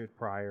Richard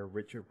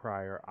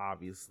Pryor,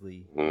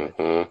 obviously legend.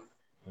 Mhm.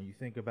 When you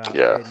think about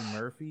Yes.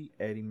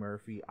 Eddie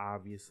Murphy,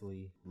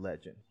 obviously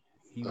legend.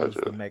 He was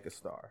the Legend.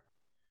 megastar,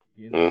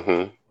 you know.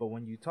 Mhm. But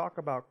when you talk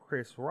about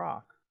Chris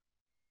Rock,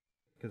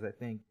 because I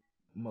think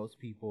most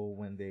people,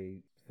 when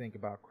they think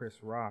about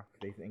Chris Rock,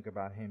 they think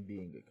about him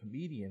being a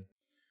comedian.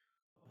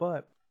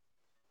 But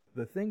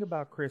the thing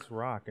about Chris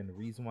Rock and the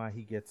reason why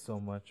he gets so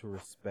much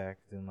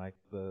respect in like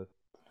the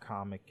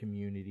comic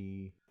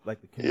community,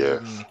 like the Yes.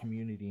 comedian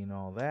community and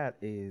all that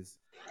is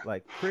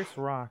like Chris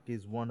Rock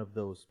is one of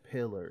those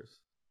pillars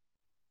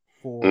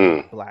for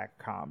Mm. black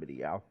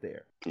comedy out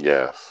there.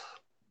 Yes.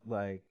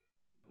 Like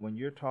when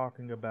you're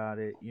talking about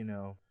it,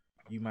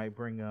 you might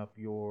bring up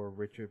your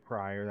Richard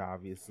Pryor,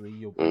 obviously.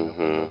 You'll bring up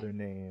Mhm. another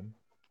name.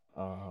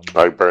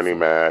 Like Bernie So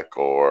Mac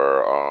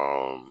or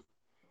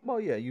well,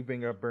 yeah, you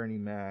bring up Bernie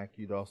Mac.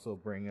 You'd also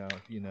bring up,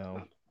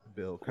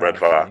 Bill Red Cosby,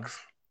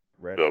 Fox.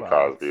 Red Bill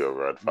Cosby Fox. or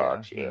Red Yeah,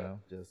 Fox. Yeah.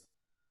 just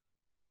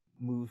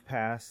move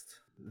past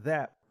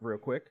that real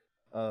quick.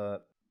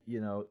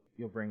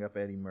 You'll bring up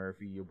Eddie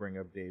Murphy, you'll bring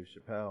up Dave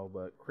Chappelle,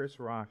 but Chris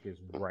Rock is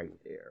right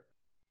there.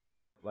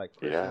 Like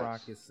Chris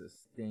Rock Yes. is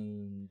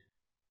sustained.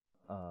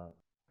 Uh,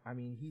 I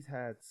mean, he's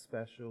had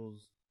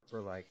specials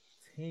for like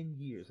 10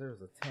 years. There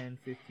was a 10,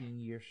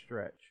 15-year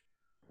stretch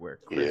where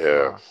Chris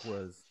Rock Yes.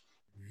 was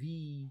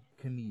the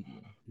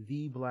comedian,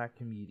 the black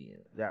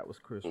comedian. That was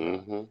Chris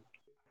Rock. Mhm.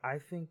 I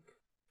think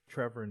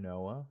Trevor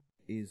Noah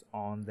is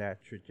on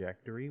that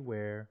trajectory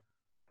where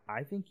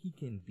I think he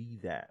can be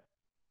that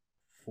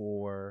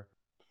for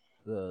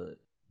the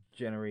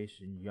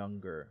generation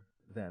younger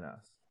than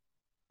us.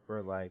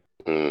 For like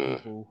Mm.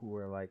 people who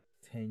are like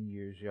 10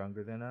 years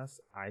younger than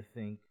us, I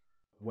think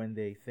when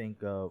they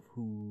think of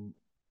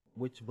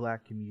which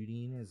black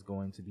comedian is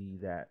going to be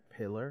that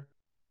pillar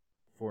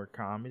for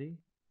comedy,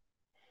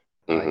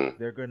 like Mhm.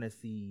 they're going to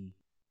see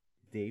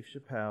Dave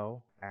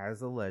Chappelle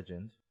as a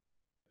legend.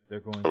 They're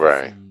going to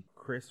Right. see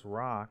Chris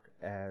Rock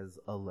as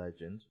a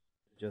legend,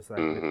 just like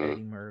with Mhm.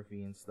 Eddie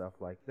Murphy and stuff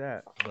like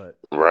that. But,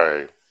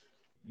 Right.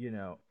 you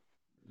know,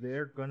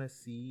 they're going to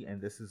see, and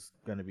this is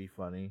going to be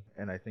funny,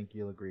 and I think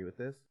you'll agree with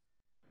this.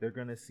 They're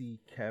going to see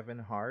Kevin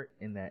Hart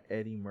in that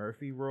Eddie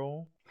Murphy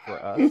role for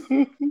us.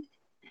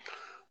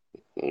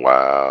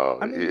 Wow.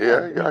 I mean, yeah, Yeah,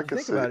 when I you could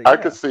think see. about it, I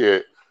could yeah. see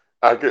it.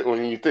 I could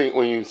when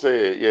you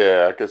say it.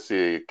 Yeah, I could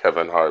see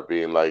Kevin Hart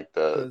being like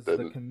the Because the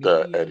the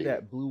comedian Eddie.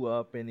 that blew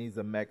up and he's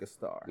a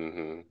megastar,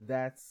 Mhm.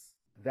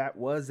 that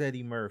was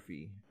Eddie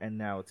Murphy, and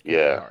now it's Kevin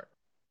Yeah. Hart.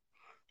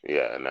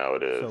 Yeah. Now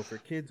it is. So for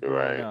kids You're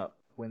growing right. up,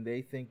 when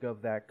they think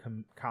of that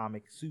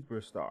comic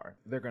superstar,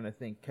 they're gonna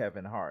think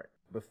Kevin Hart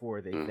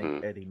before they think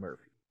Mhm. Eddie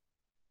Murphy,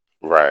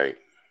 Right.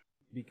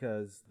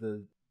 because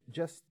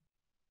just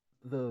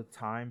the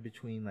time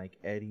between like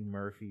Eddie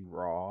Murphy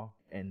Raw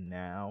and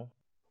now,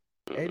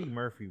 Eddie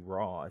Murphy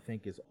Raw, I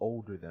think, is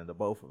older than the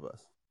both of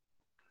us.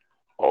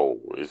 Oh,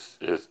 it's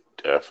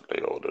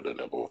definitely older than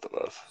the both of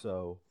us.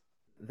 So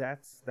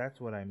that's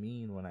what I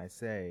mean when I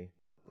say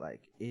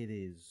like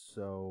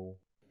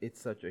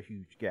it's such a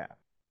huge gap.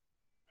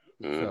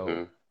 So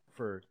Hmm.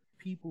 for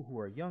people who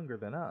are younger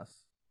than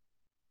us,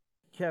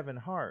 Kevin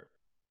Hart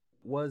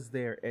was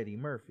their Eddie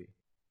Murphy.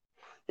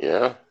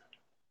 Yeah.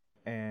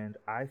 And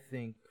I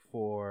think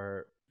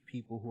for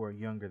people who are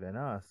younger than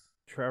us,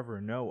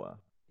 Trevor Noah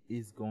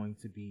is going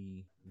to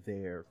be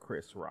their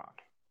Chris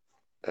Rock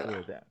Yeah.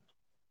 for them.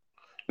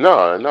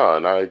 No,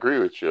 and I agree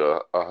with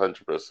you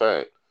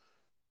 100%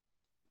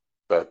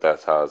 that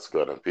that's how it's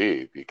gonna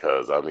be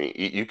because I mean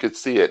you could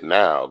see it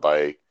now.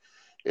 Like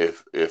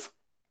if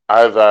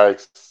I've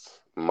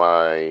asked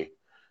my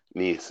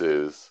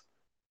nieces,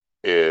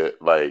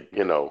 like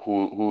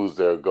who's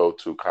their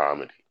go-to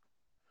comedy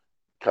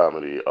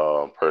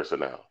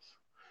personnel,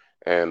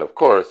 and of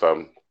course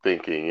I'm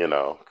thinking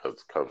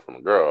because it comes from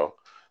a girl,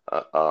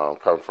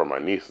 comes from my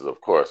nieces.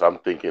 Of course, I'm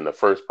thinking the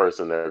first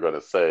person they're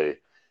gonna say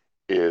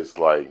is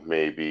like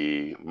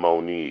maybe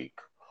Monique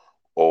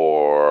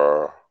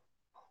or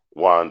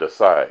Wanda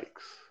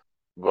Sykes.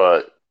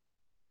 But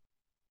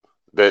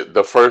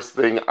the first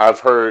thing I've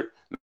heard,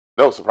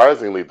 no,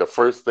 surprisingly, the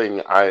first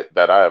thing I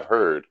have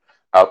heard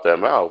out their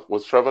mouth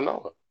was Trevor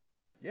Noah.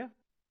 Yeah,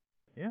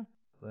 yeah,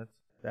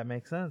 that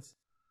makes sense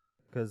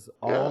because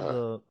Yeah.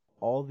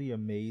 all the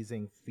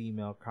amazing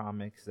female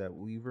comics that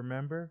we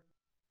remember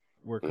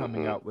were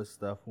coming Hmm. out with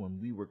stuff when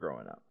we were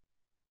growing up,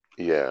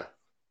 Yeah.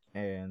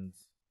 and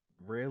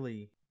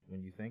really,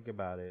 when you think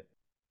about it,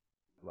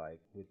 like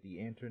with the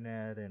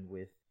internet and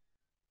with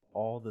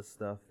all the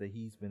stuff that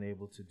he's been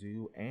able to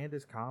do and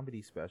his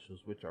comedy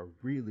specials, which are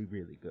really,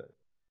 really good.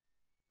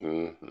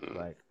 Hmm.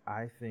 Like,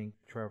 I think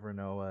Trevor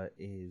Noah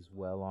is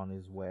well on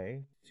his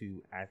way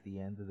to, at the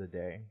end of the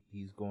day,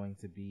 he's going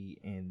to be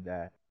in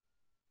that.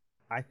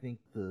 I think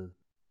the,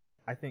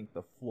 I think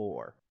the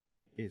floor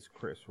is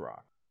Chris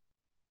Rock.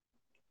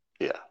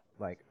 Yeah.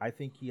 Like, I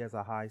think he has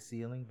a high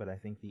ceiling, but I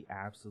think the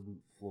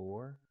absolute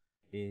floor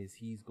is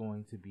he's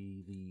going to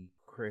be the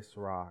Chris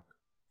Rock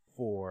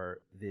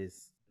for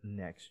this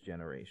next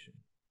generation.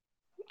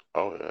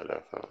 Oh yeah,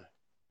 definitely.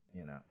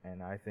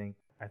 And I think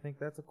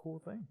that's a cool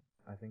thing.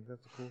 I think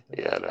that's a cool thing.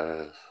 Yeah,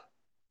 that is.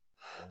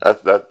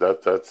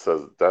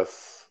 So,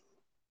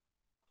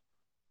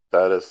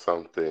 That is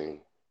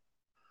something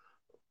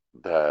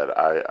that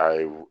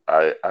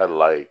I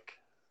like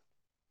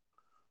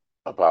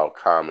about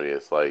comedy.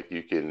 It's like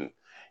you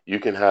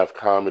can have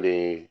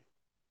comedy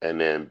and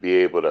then be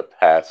able to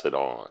pass it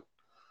on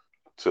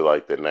to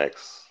like the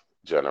next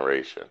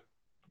generation.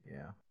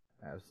 yeah,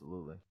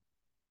 absolutely.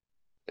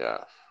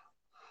 Yeah.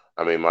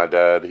 I mean, my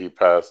dad, he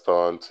passed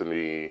on to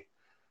me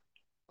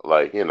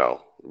like,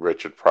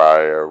 Richard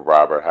Pryor,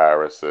 Robert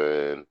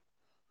Harrison.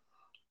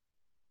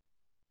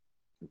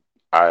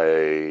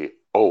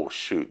 Oh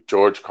shoot,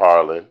 George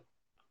Carlin.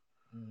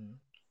 Hmm.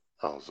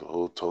 I was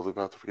totally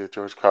about to forget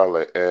George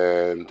Carlin.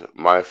 And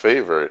my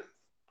favorite,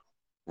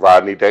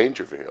 Rodney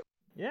Dangerfield.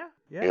 Yeah,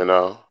 yeah. You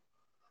know,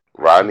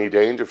 I think Rodney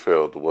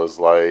Dangerfield was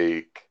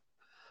like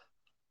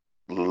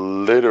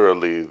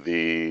literally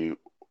the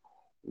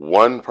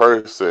one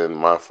person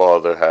my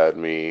father had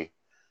me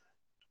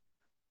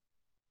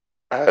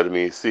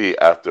see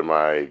after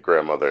my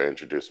grandmother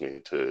introduced me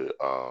to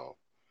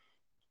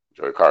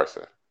Joey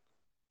Carson,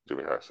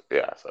 Jimmy Carson.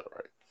 Yeah, I said it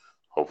right.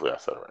 Hopefully, I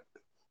said it right.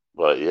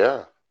 But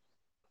yeah,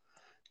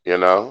 you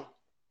know,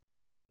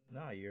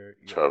 no, you're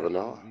Trevor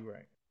Noah. absolutely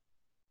right.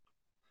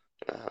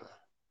 Yeah,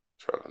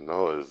 Trevor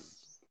Noah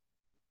is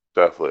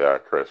definitely our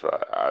Chris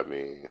Rock. I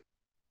mean,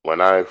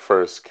 when I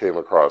first came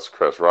across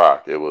Chris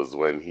Rock, it was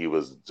when he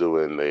was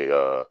doing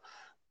the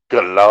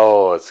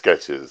galore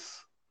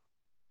sketches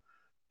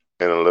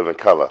in a living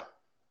color.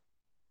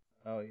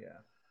 Oh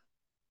yeah,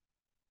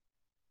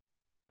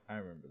 I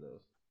remember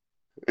those.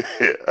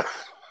 Yeah.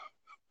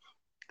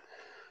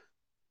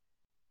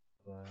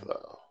 But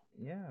So,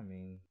 yeah, I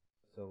mean,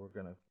 so we're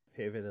gonna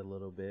pivot a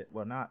little bit.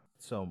 Well, not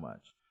so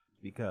much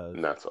because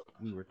not so.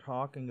 we were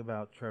talking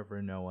about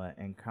Trevor Noah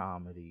and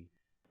comedy,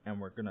 and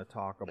we're gonna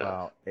talk Yeah.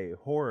 about a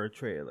horror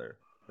trailer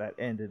that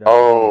ended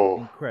up being Oh,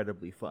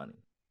 incredibly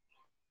funny.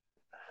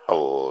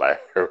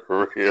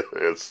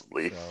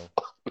 hilariously. So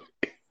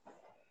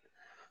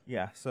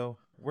yeah, so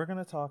we're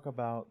gonna talk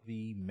about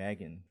the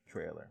Megan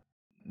trailer.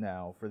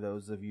 Now, for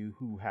those of you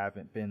who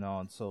haven't been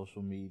on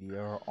social media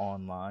or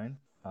online,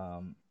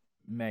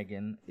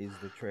 Megan is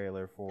the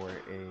trailer for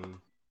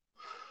a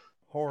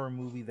horror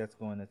movie that's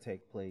going to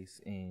take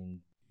place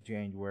in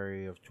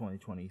January of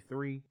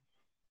 2023,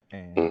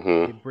 and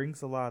Hmm. it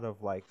brings a lot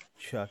of like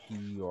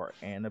Chucky or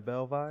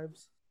Annabelle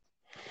vibes.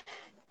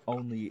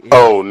 Only it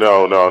Oh has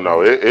no, got no,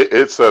 no! real.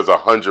 It says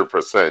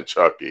 100%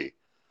 Chucky.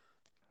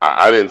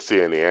 I didn't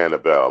see any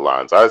Annabelle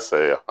lines. I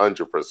say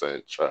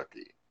 100%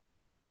 Chucky.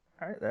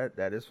 All right,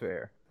 that is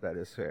fair. That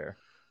is fair.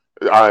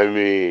 I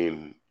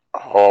mean,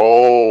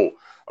 oh,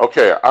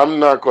 Okay, I'm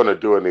not going to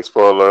do any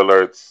spoiler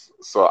alerts,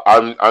 so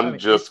I'm I I'm mean,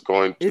 just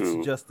going it's to.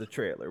 just the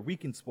trailer. We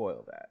can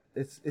spoil that.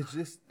 It's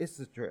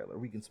the trailer.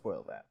 We can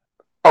spoil that.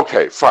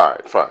 Okay, fine,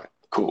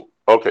 cool.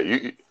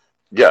 Okay,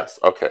 yes.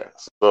 Okay,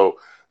 so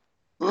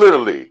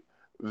literally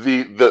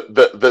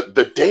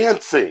the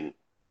dancing.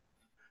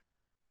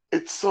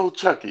 It's so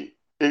Chucky.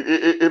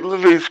 It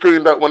literally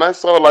screamed out when I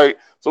saw like.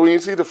 So when you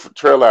see the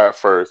trailer at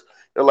first,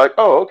 you're like,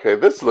 oh, okay,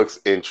 this looks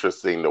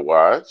interesting to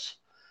watch.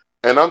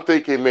 And I'm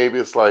thinking maybe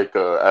it's like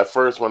at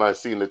first when I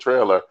seen the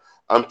trailer,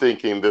 I'm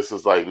thinking this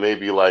is like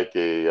maybe like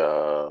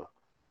a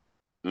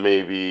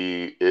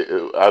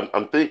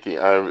I'm thinking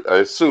I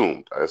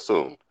assumed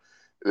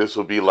this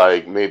would be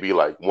like maybe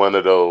like one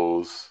of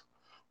those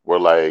where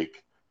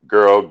like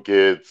girl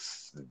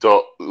gets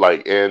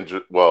like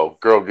Andrew, well,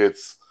 girl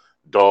gets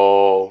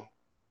doll,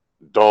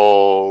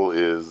 doll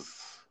is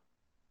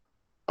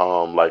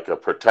like a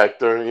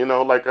protector,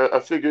 like I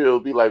figure it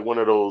would be like one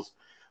of those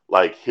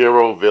like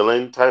hero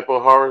villain type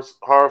of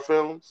horror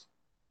films.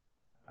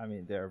 I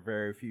mean, there are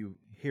very few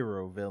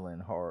hero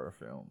villain horror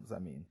films. I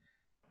mean,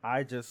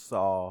 I just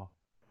saw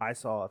I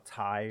saw a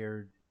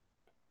tired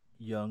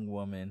young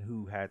woman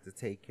who had to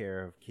take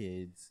care of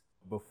kids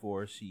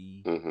before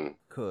she Hmm.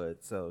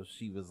 could. So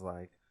she was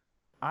like,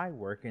 I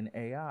work in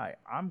AI.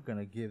 I'm going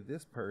to give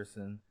this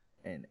person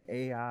an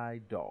AI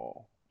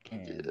doll.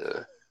 And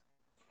Yeah.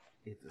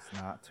 it does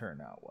not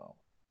turn out well.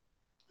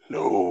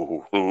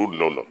 No.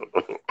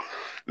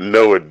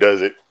 No, it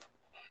doesn't.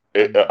 I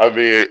mean, I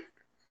mean,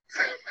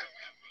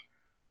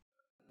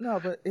 no,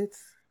 but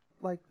it's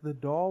like the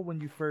doll when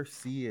you first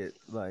see it,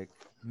 like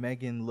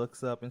Megan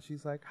looks up and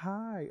she's like,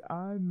 "Hi,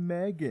 I'm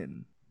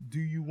Megan. Do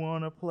you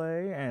want to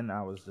play?" And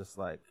I was just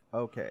like,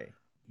 "Okay,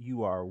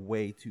 you are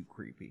way too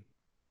creepy."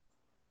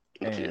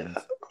 yeah, And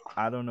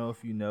I don't know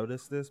if you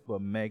noticed this,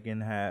 but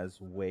Megan has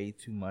way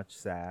too much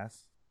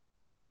sass.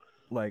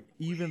 Like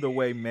even the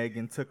way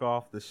Megan took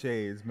off the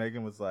shades,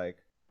 Megan was like,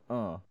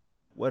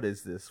 what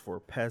is this for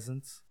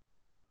peasants?"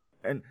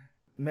 And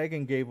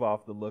Megan gave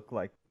off the look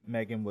like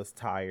Megan was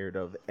tired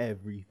of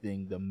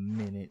everything the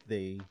minute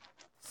they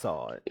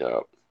saw it, yeah,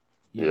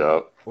 you yeah,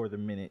 know, or the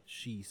minute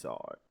she saw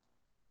it.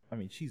 I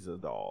mean, she's a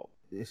doll.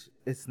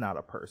 It's not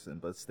a person,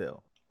 but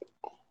still.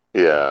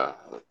 But yeah.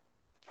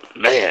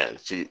 Man,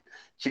 she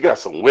got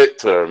some wit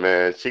to her,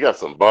 man. She got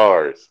some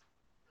bars.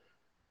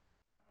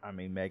 I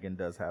mean, Megan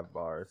does have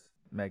bars.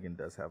 Megan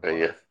does have And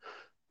yeah, bars.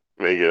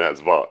 Megan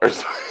has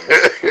bars.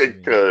 I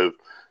mean, Because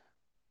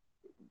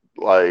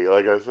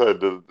like I said,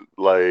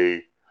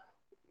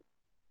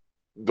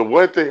 the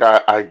one thing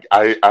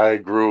I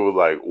grew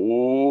like,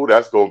 ooh,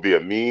 that's gonna be a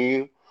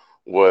meme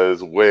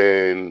was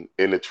when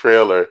in the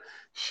trailer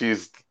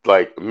she's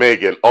like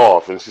Megan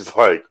off and she's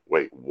like,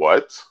 wait,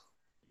 what?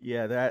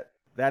 yeah,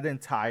 that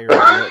entire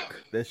look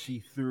that she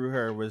threw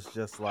her was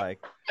just like,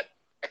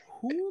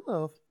 who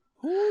the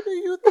who do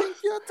you think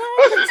you're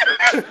talking to?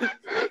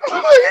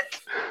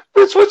 Like,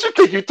 bitch, what you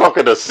think you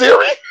talking to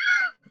Siri?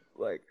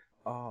 Like,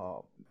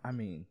 oh, I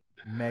mean,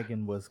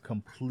 Megan was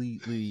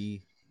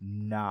completely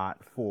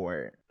not for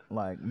it.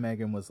 Like,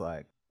 Megan was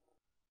like,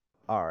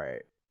 all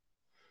right,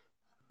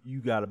 you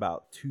got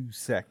about 2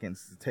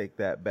 seconds to take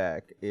that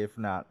back. If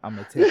not, I'm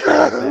going to take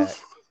that back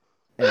Yes.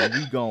 and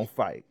we going to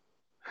fight.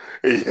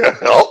 Yeah.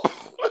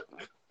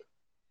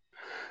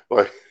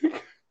 Like,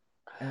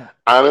 And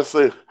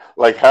honestly,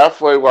 like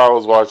halfway while I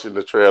was watching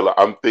the trailer,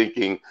 I'm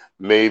thinking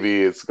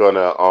maybe it's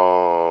gonna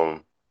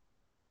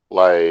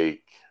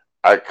like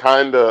I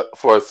kind of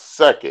for a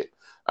second,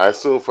 I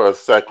assumed for a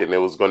second it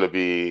was gonna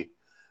be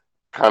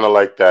kind of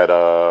like that.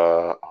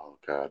 Oh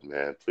God,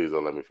 man, please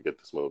don't let me forget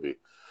this movie.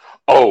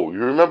 Oh, you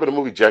remember the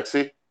movie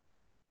Jexy?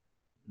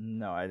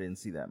 no, I didn't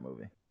see that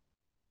movie.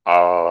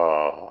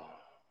 Uh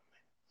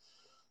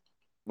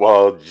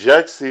well,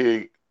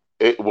 Jexy.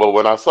 Well,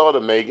 when I saw the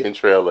Megan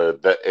trailer,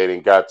 that and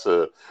it got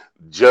to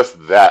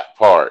just that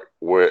part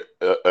where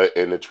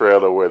in the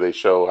trailer where they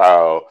show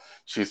how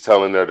she's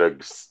telling her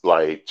to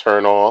like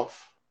turn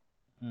off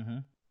Mm-hmm.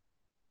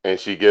 and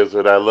she gives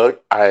her that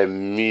look, I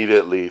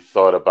immediately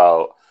thought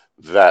about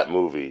that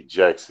movie,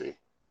 Jexy,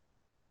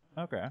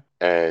 Okay.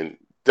 and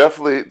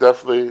definitely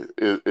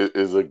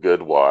is a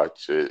good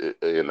watch.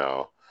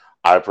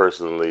 I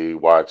personally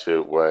watch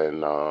it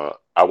when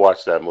I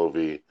watch that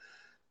movie.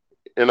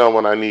 When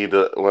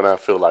when I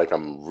feel like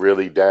I'm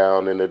really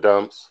down in the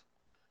dumps,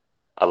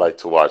 I like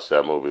to watch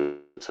that movie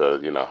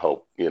to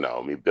help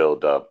me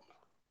build up,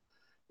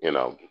 you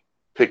know,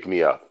 pick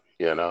me up.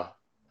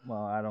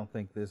 Well, I don't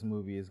think this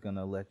movie is going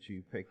to let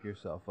you pick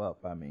yourself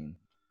up. I mean,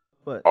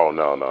 but Oh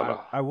no no I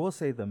no. I will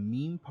say the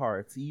meme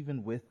parts,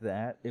 even with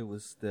that, it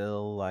was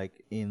still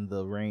like in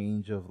the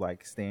range of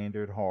like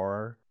standard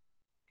horror.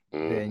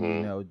 Then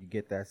Hmm. you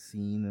get that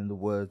scene in the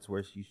woods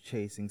where she's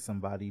chasing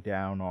somebody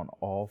down on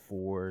all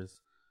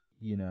fours,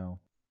 you know.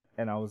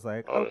 And I was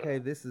like, Oh okay, yeah.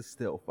 this is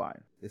still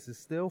fine. This is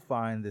still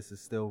fine. This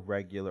is still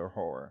regular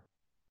horror.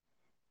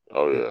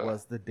 Oh It yeah.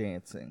 was the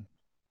dancing.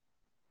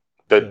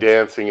 The Cause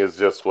dancing is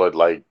just what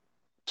like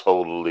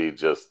totally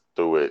just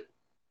threw it,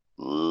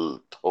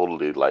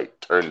 totally like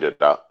turned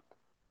it up.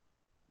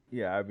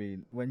 Yeah, I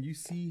mean, when you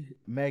see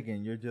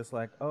Megan, you're just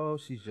like, oh,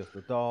 she's just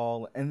a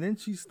doll. And then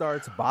she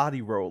starts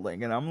body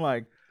rolling. And I'm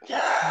like,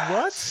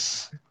 what?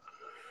 Yes.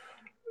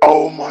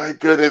 Oh my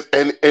goodness.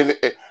 And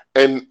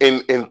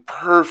in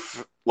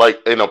perfect,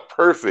 like in a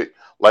perfect,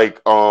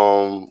 like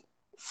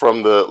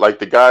from the like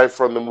the guy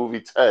from the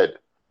movie Ted.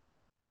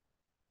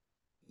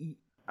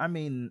 I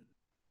mean,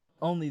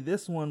 only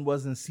this one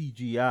wasn't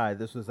CGI.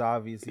 This was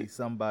obviously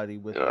somebody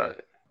with All a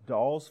right.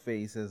 doll's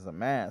face as a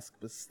mask.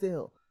 But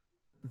still,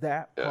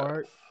 that Yeah.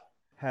 part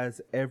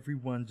has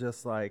everyone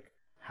just like,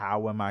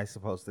 how am I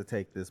supposed to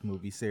take this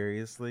movie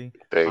seriously?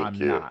 Thank I'm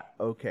you. not.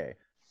 Okay.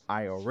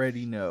 I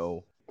already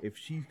know if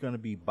she's going to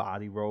be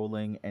body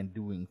rolling and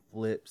doing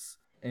flips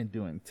and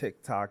doing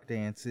TikTok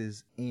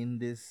dances in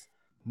this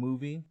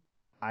movie,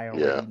 I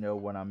Yeah. already know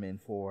what I'm in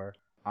for.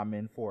 I'm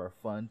in for a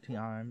fun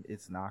time.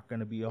 It's not going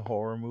to be a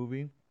horror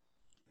movie.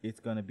 It's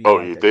going to be Oh,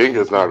 like you a think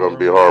it's cheesy not going to horror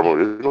be a horror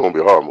movie. movie? It's going to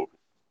be a horror movie.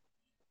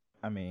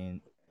 I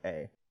mean,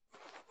 hey,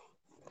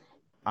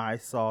 I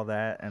saw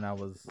that and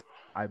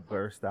I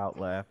burst out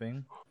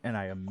laughing and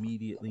I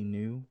immediately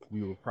knew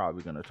we were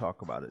probably going to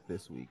talk about it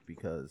this week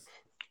because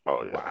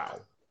Oh yeah.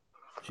 wow.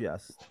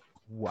 Just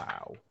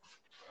wow.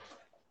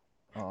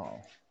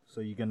 Oh,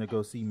 so you're going to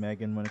go see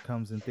Megan when it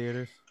comes in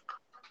theaters?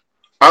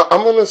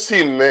 I'm going to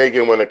see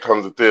Megan when it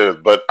comes to theaters,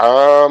 but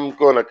I'm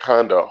going to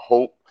kind of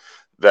hope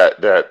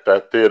that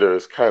theater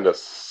is kind of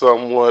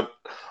somewhat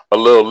a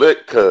little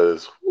lit,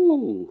 because,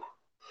 or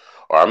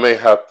I may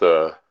have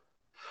to.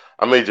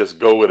 I may just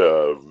go with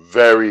a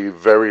very,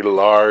 very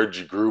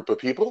large group of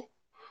people.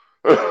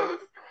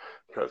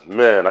 Because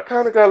man, I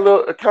kind of got a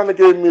little. It kind of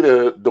gave me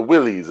the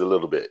willies a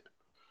little bit.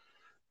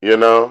 You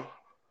know,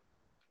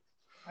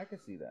 I can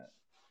see that.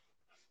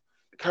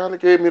 it kind of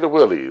gave me the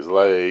willies.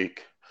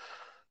 Like,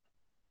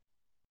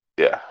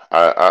 yeah,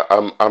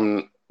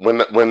 I'm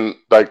when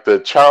like the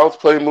Child's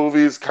Play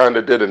movies kind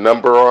of did a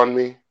number on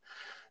me.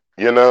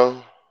 You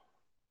know,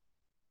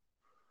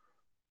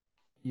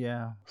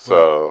 Yeah,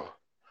 but so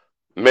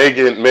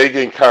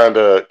Megan kind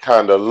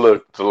of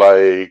looked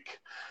like,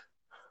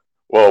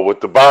 well,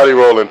 with the body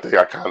rolling thing,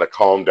 I kind of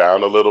calmed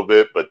down a little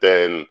bit, but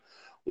then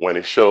when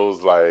it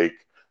shows like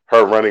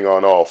her running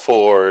on all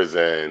fours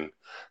and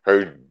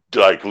her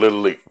like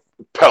literally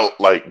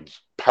like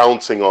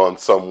pouncing on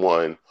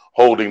someone,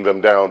 holding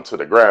them down to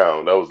the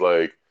ground, I was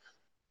like,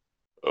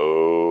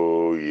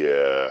 oh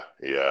yeah,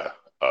 yeah,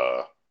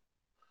 uh,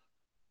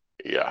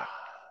 yeah.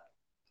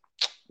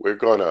 We're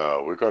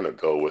gonna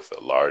go with a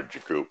larger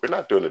group. We're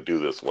not going to do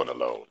this one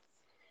alone.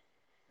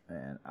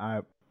 man,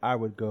 I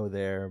would go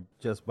there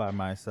just by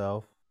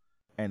myself.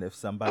 And if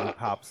somebody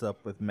pops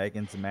up with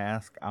Megan's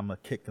mask, I'm gonna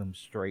kick them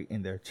straight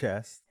in their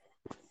chest.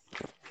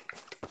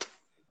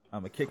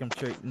 I'm gonna kick them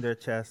straight in their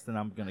chest, and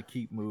I'm gonna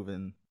keep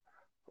moving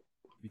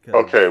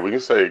because Okay, when you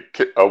say,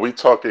 are we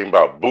talking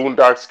about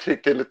Boondocks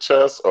kick in the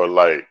chest, or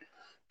like,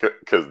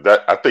 because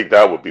that I think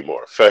that would be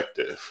more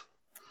effective.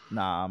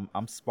 nah,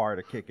 I'm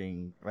Sparta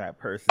kicking that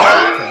person in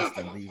the chest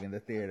and leaving the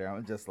theater.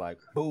 I'm just like,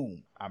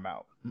 boom, I'm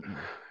out.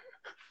 Mm-mm.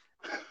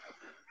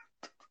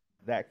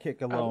 That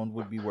kick alone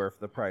would be worth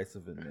the price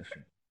of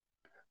admission.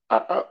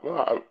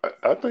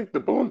 I think the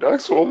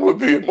Boondocks one would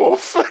be more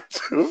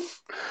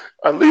effective.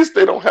 At least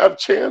they don't have a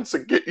chance to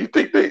get.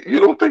 You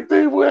don't think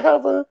they would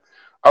have a?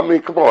 I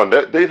mean, come on,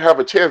 they'd have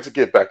a chance to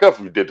get back up if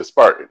we did the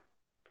Spartan.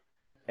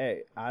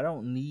 Hey, I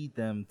don't need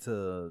them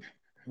to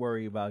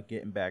worry about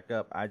getting back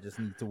up. I just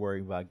need to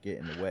worry about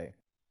getting away.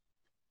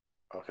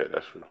 Okay,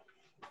 that's true.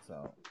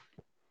 So,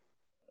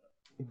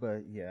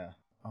 but yeah.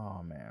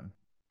 Oh man.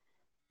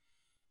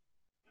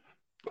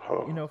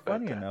 You Oh, know,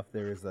 funny okay. enough,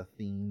 there is a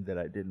theme that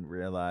I didn't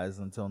realize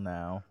until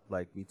now.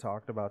 Like we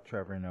talked about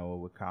Trevor Noah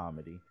with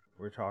comedy.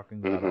 We're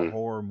talking about a Mhm.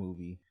 horror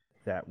movie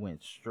that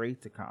went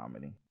straight to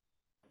comedy.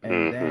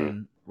 And Mhm.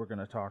 then we're going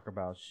to talk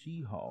about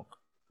She-Hulk,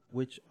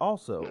 which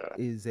also Yeah.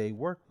 is a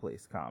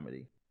workplace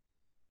comedy.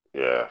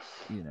 Yes.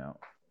 You know,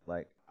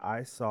 like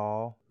I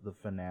saw the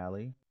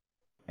finale,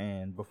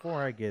 and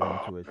before I get Oh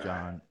into it, man.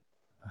 John,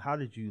 how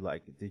did you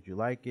like it? Did you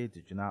like it?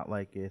 Did you not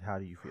like it? How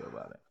do you feel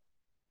about it?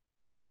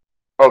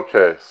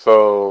 Okay,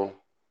 so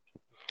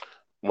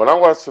when I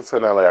watched the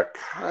finale, I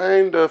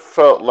kind of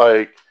felt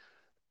like,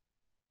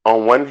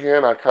 on one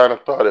hand, I kind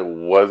of thought it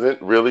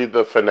wasn't really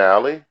the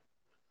finale,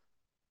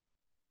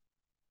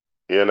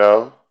 you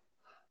know.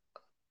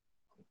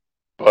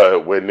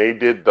 But when they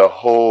did the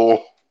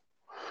whole,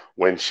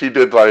 when she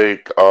did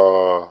like,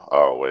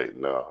 oh wait,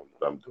 no,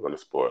 I'm doing a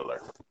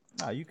spoiler.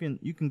 Nah, you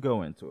can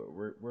go into it.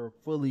 We're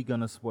fully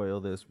gonna spoil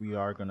this. We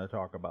are gonna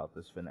talk about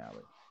this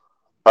finale.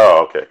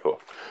 Oh, okay, cool.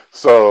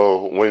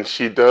 So when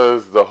she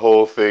does the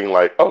whole thing,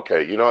 like,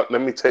 okay, you know what?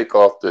 Let me take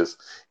off this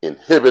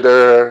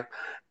inhibitor,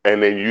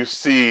 and then you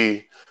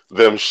see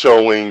them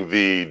showing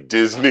the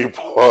Disney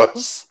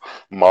Plus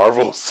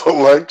Marvel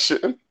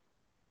selection,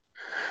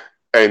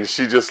 and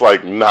she just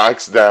like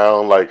knocks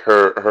down like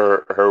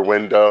her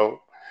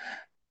window,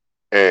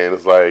 and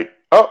it's like,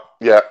 oh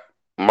yeah,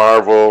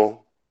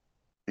 Marvel,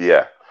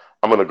 yeah,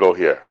 I'm gonna go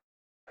here.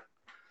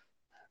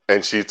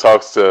 And she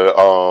talks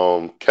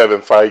to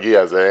Kevin Feige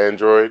as an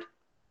android.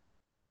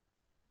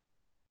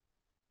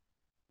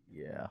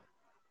 Yeah.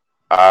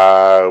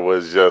 I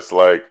was just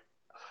like,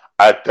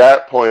 at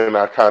that point,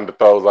 I kind of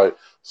thought, I was like,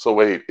 so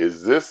wait,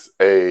 is this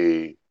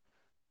a.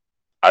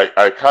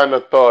 I kind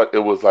of thought it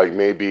was like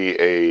maybe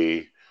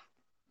a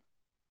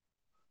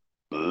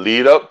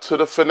lead up to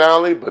the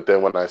finale, but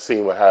then when I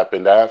seen what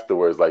happened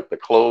afterwards, like the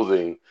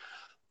closing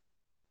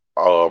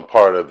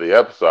part of the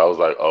episode, I was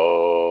like,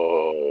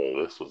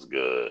 oh, this was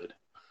good.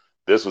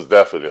 This was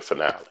definitely the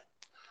finale,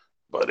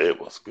 but it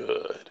was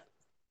good.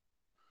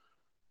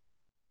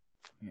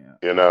 Yeah.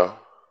 You know?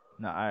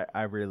 No,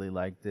 I really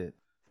liked it.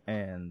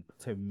 And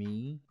to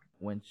me,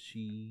 when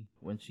she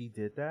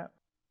did that,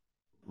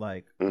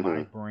 like my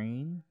Mm-hmm.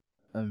 brain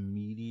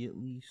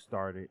immediately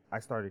started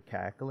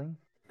cackling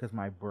because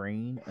my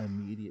brain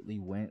immediately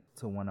went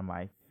to one of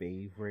my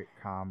favorite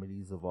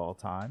comedies of all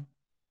time,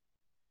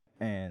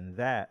 and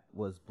that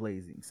was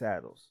Blazing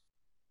Saddles.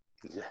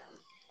 Yeah.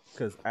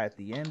 Because at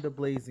the end of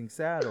Blazing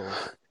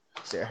Saddles,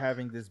 they're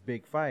having this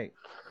big fight,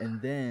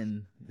 and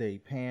then they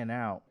pan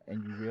out,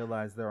 and you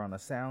realize they're on a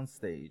sound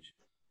stage,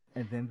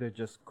 and then they're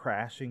just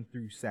crashing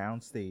through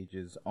sound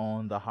stages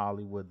on the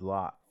Hollywood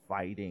lot,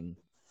 fighting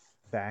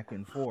back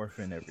and forth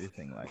and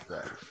everything like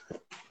that.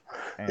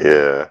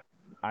 And Yeah.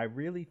 I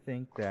really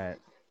think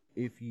that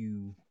if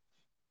you,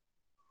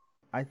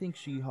 I think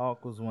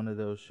She-Hulk was one of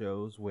those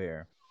shows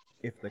where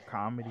if the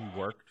comedy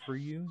worked for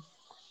you,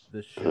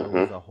 the show Mm-hmm.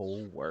 as a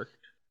whole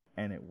worked,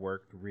 and it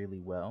worked really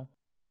well.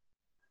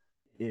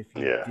 If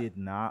you Yeah. did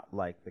not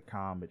like the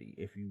comedy,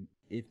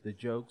 if the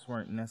jokes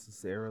weren't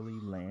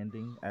necessarily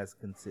landing as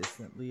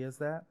consistently as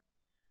that,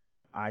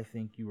 I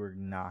think you were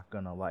not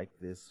gonna like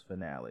this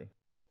finale.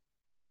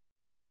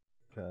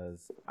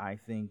 Because I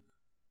think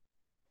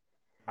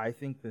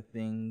the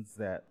things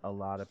that a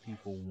lot of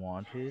people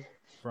wanted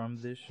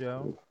from this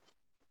show,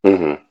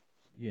 Mm-hmm.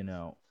 you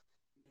know,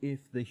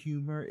 if the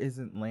humor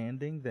isn't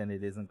landing, then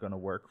it isn't gonna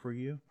work for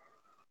you.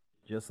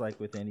 Just like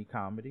with any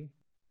comedy,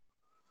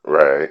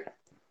 Right.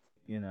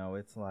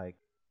 it's like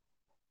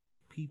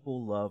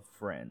people love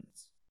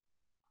Friends.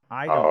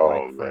 I don't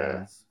like Oh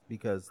man. Friends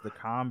because the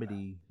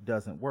comedy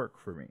doesn't work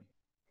for me,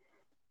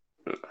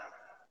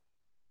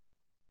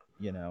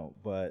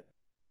 but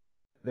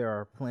there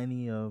are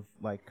plenty of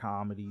like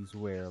comedies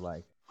where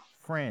like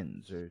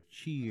Friends or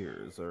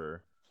Cheers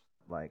or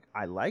like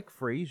I like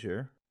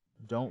Frasier,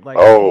 don't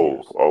like Oh,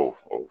 Cheers. oh,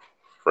 oh.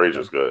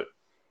 Frasier's Like good.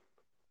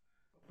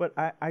 but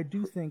I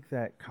do think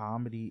that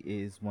comedy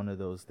is one of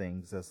those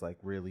things that's like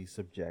really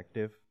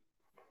subjective,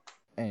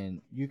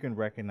 and you can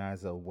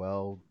recognize a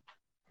well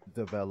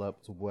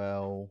developed,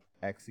 well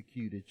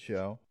executed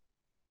show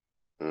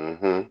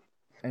Mm-hmm.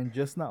 and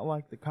just not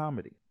like the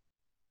comedy,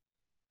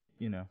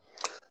 you know.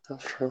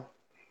 That's true.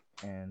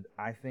 And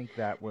I think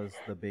that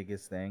was the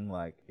biggest thing.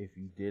 Like, if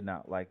you did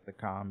not like the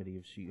comedy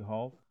of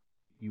She-Hulk,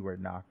 you were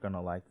not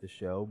gonna like the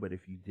show. But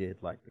if you did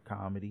like the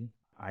comedy,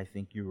 I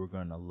think you were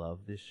gonna love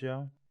this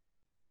show.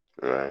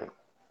 Right.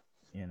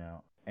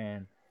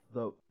 And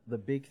the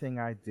big thing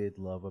I did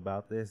love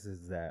about this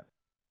is that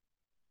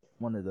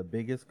one of the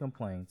biggest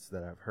complaints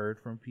that I've heard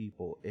from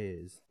people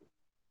is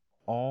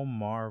all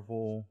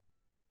Marvel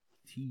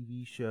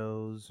TV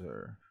shows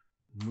or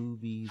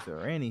movies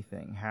or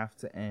anything have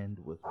to end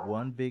with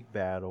one big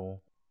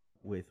battle,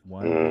 with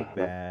one big Mm-hmm.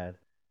 bad,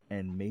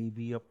 and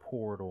maybe a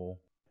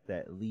portal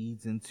that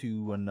leads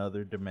into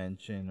another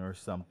dimension or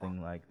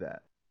something like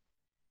that,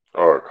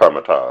 Or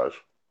Carmitage.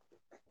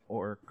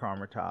 or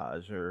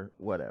Carmitage or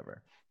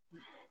whatever.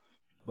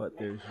 But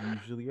there's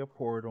usually a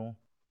portal.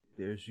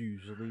 There's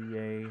usually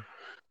a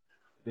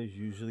there's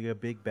usually a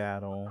big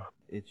battle.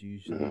 It's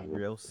usually Mm-hmm.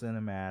 real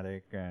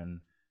cinematic,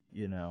 and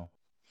you know,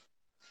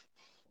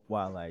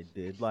 while I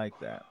did like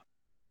that,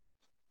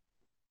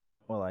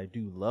 while I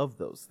do love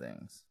those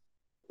things,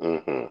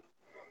 Mm-hmm.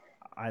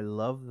 I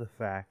love the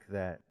fact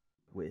that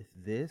with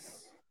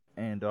this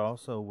and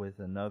also with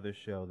another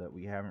show that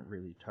we haven't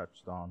really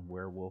touched on,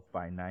 Werewolf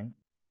by Night,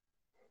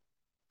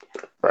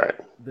 Right.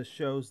 the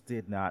shows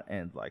did not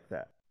end like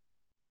that.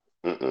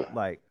 Mm-mm.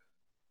 Like,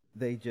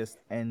 they just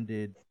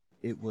ended,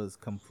 it was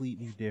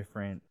completely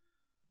different.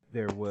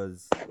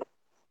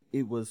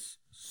 It was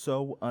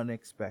so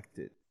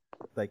unexpected.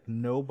 Like,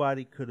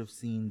 nobody could have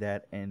seen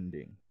that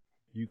ending.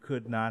 You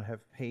could not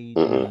have paid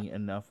Mm-mm. me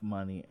enough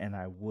money, and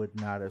I would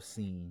not have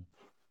seen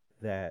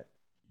that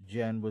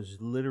Jen was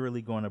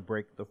literally going to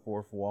break the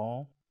fourth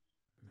wall,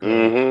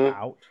 go Mm-hmm.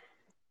 out,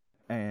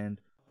 and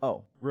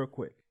oh, real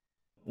quick.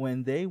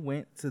 When they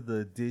went to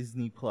the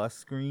Disney Plus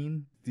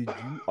screen,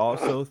 did you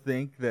also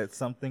think that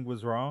something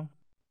was wrong?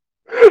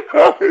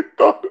 I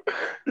thought,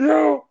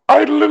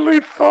 I literally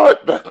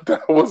thought that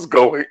that was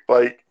going,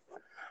 like,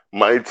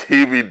 my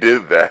TV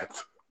did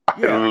that. I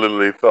Yeah,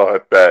 literally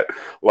thought that,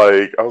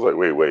 like, I was like,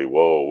 wait,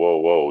 whoa, whoa,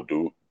 whoa,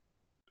 do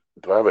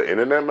I have an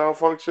internet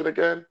malfunction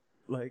again?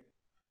 like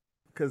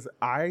cuz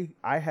I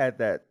had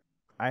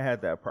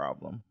that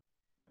problem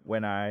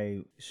when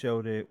I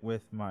showed it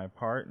with my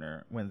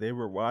partner when they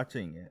were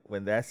watching it.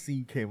 When that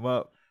scene came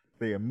up,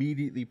 they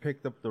immediately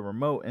picked up the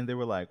remote and they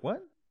were like,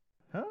 "What?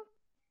 Huh?"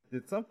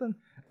 did something,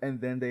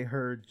 and then they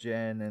heard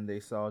Jen and they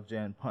saw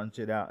Jen punch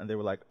it out, and they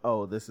were like,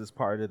 "Oh, this is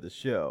part of the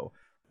show."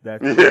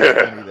 That's really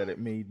funny that it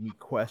made me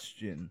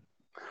question,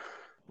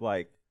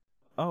 like,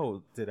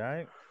 "Oh, did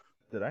I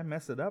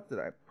mess it up? Did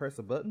I press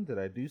a button? Did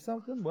I do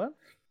something? What?"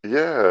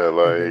 Yeah,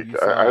 And then like you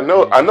saw I it, and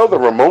know you're I just know the like,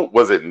 remote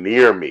wasn't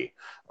near me.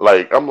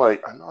 Like I'm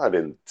like, I know I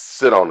didn't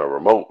sit on the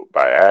remote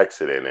by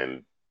accident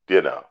and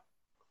you know.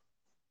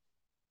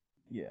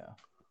 "Yeah."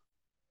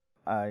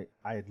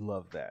 I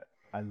love that.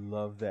 I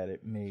love that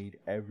it made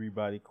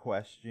everybody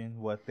question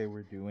what they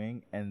were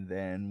doing, and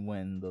then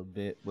when the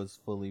bit was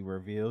fully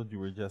revealed, you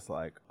were just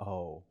like,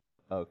 "Oh,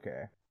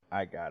 okay,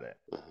 I got it.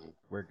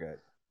 We're good."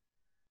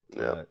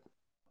 Yeah. But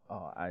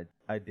oh,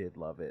 I did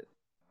love it.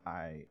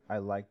 I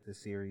liked the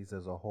series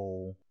as a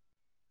whole.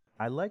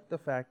 I like the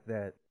fact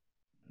that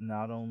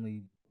not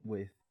only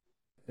with,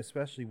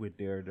 especially with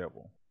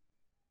Daredevil,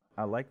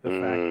 I like the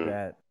fact Mm-hmm.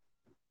 that,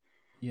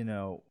 you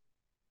know,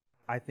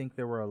 I think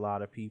there were a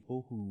lot of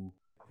people who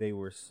they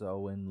were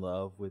so in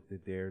love with the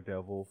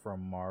Daredevil from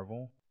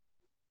Marvel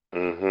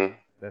Mm-hmm.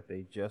 that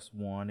they just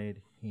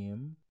wanted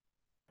him,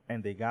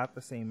 and they got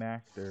the same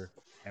actor,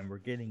 and we're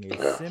getting a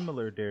Yeah.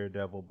 similar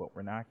Daredevil, but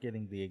we're not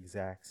getting the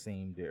exact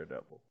same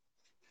Daredevil.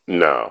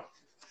 No.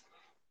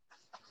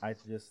 I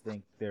just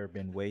think there have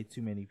been way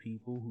too many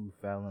people who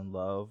fall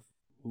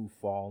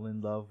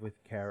in love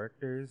with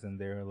characters, and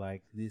they're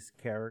like, this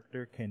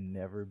character can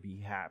never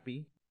be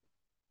happy.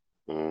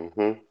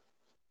 Mm-hmm.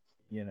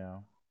 You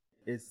know,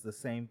 it's the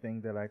same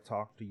thing that I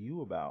talked to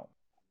you about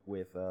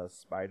with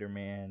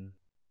Spider-Man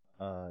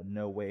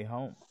No Way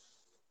Home.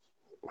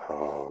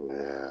 Oh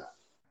yeah.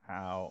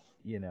 How,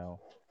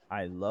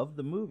 I love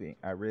the movie.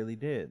 I really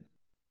did.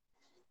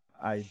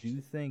 I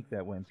do think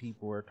that when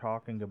people are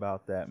talking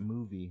about that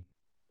movie,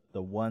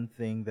 the one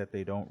thing that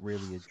they don't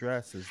really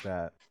address is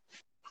that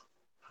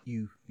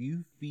you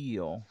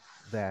feel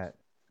that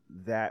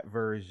that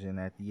version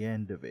at the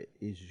end of it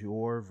is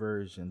your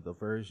version, the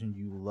version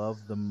you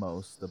love the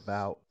most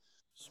about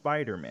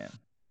Spider-Man,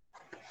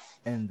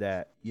 and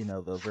that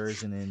the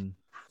version in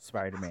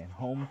Spider-Man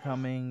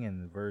Homecoming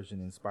and the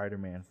version in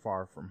Spider-Man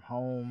Far From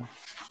Home,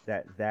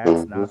 that's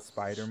Mm-hmm. not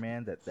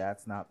Spider-Man,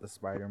 that's not the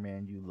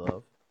Spider-Man you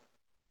love.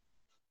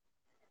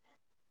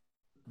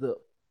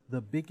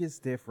 The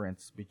biggest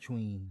difference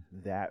between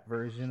that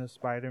version of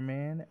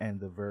Spider-Man and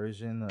the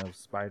version of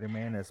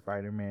Spider-Man as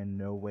Spider-Man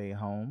No Way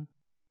Home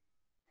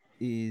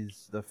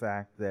is the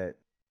fact that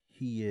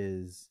he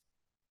is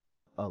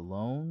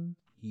alone,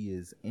 he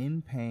is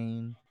in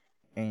pain,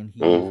 and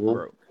he is Mm-hmm.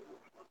 broke.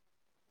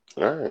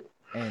 All right.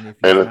 And if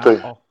And he's the not,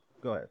 thing, oh,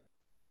 go ahead.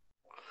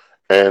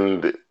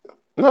 and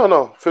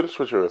no. Finish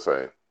what you were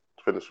saying.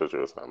 Finish what you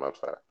were saying. I'm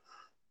sorry.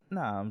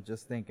 Nah, I'm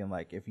just thinking,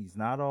 like, if he's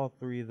not all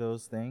three of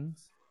those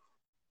things,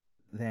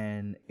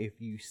 then if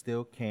you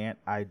still can't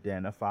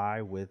identify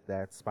with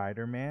that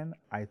Spider-Man,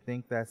 I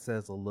think that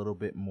says a little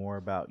bit more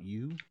about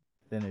you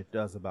than it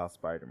does about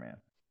Spider-Man.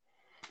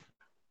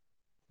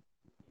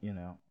 You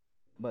know,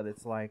 but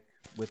it's like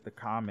with the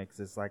comics,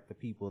 it's like the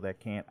people that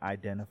can't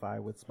identify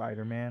with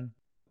Spider-Man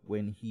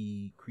when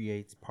he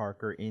creates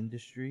Parker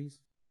Industries,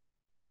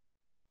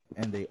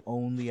 and they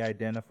only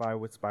identify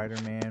with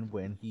Spider-Man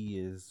when he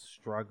is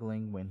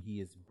struggling, when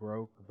he is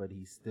broke, but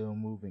he's still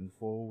moving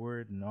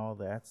forward and all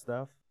that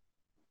stuff,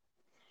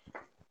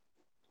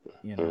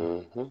 you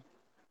know. Mm-hmm.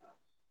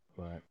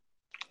 But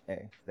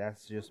hey,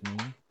 that's just me.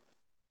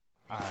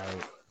 I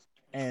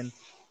and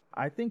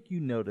I think you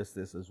noticed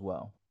this as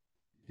well.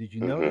 Did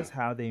you Mm-hmm. notice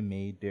how they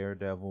made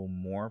Daredevil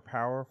more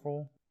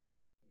powerful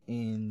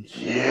in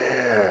Shield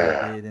than they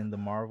Yeah. did in the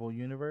Marvel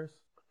universe?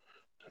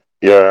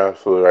 Yeah,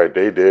 absolutely right.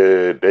 They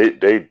did.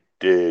 They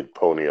did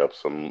pony up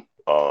some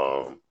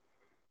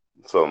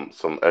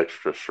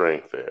extra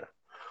strength there.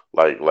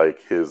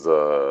 Like his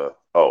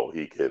oh,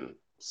 he can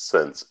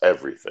sense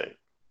everything.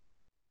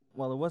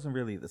 Well, it wasn't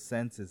really the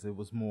senses, it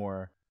was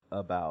more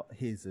about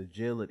his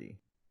agility.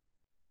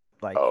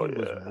 Like, Oh he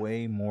was yeah.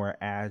 way more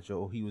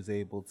agile. He was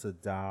able to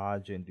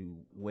dodge and do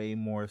way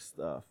more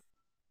stuff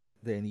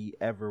than he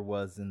ever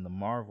was in the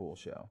Marvel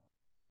show,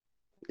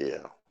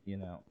 Yeah.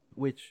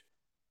 which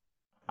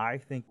I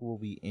think will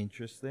be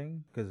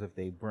interesting because if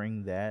they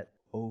bring that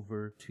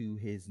over to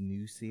his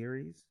new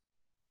series,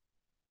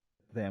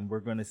 then we're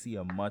going to see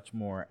much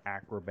more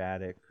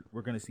acrobatic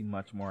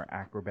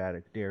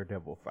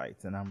Daredevil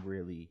fights, and I'm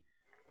really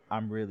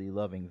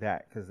loving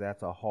that because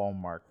that's a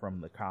hallmark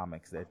from the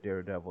comics that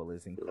Daredevil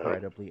is Yeah.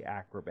 incredibly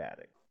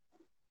acrobatic.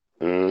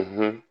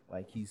 Mm-hmm.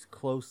 Like, he's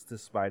close to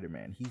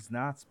Spider-Man. He's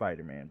not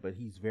Spider-Man, but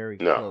he's very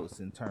No. close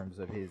in terms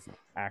of his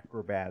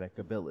acrobatic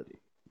ability.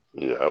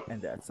 Yep.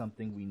 And that's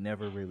something we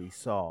never really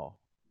saw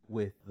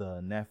with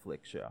the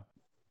Netflix show.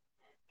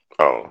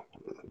 Oh,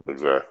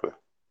 exactly.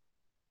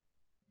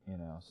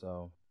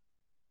 So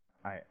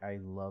I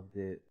loved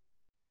it.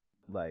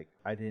 Like,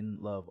 I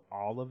didn't love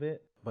all of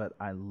it, but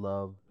I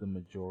loved the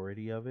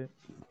majority of it.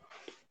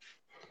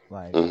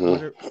 Like,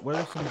 Mm-hmm. what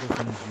are some of the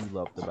things you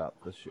loved about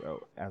the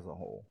show as a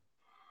whole?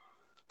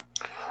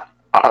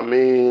 I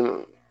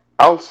mean,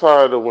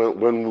 outside of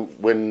when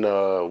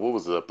what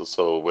was the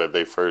episode where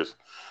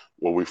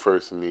we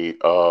first meet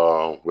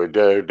where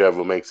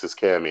Daredevil makes his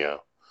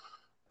cameo.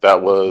 That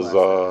That was the was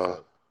last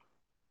episode.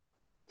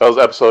 that was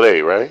episode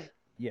 8, right?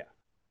 Yeah.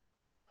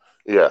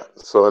 Yeah.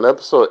 So in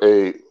episode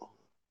 8,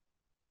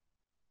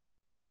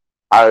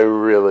 I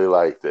really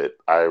liked it.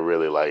 I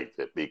really liked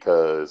it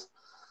because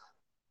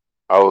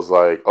I was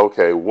like,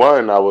 okay,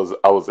 one, I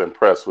was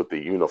impressed with the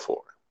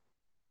uniform.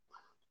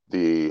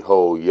 The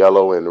whole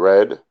yellow and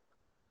red.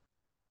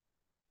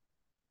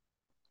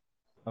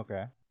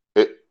 Okay.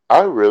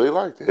 I really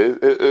liked it.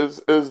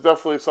 It's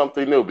definitely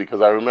something new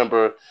because I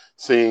remember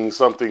seeing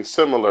something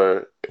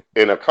similar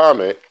in a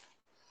comic,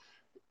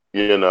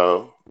 you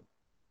know,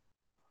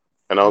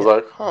 and I was Yeah.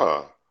 like,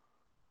 huh,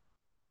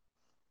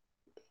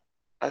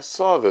 I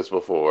saw this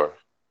before.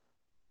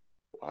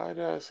 Why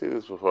did I see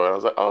this before? And I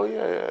was like, oh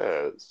yeah,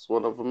 yeah, it's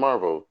one of the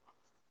Marvel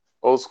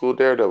old school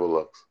Daredevil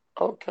looks.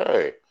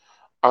 Okay,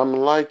 I'm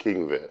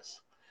liking this,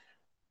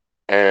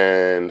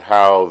 and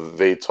how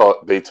they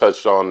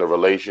touched on the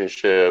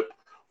relationship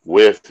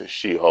with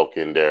She-Hulk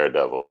and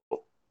Daredevil,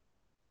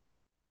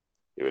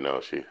 even though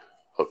she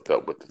hooked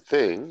up with the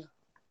Thing.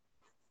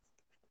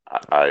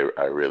 I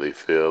really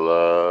feel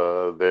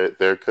that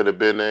there could have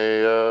been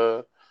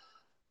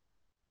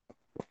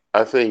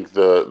I think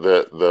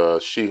the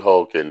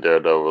She-Hulk and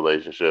Daredevil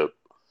relationship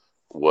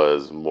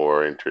was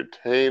more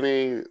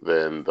entertaining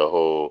than the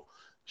whole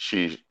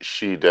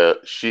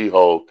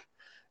She-Hulk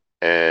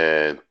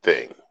and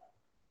Thing.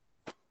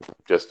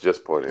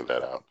 Just pointing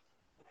that out.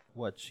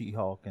 What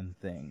She-Hulk and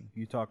thing?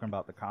 You talking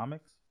about the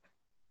comics?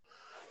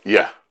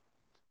 Yeah.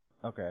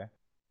 Okay.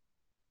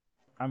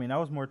 I mean, I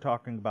was more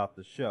talking about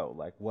the show.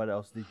 Like, what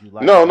else did you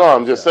like No, no, about the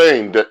I'm just show?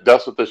 saying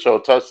that's what the show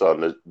touched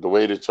on. The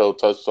way the show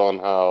touched on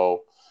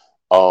how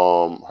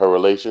her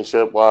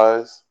relationship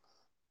wise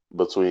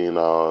between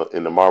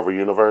in the Marvel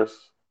universe.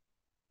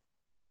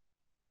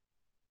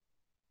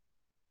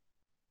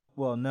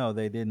 Well, no,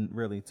 they didn't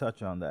really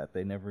touch on that.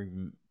 They never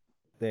even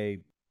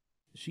they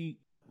she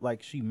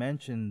like she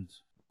mentioned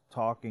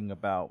talking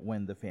about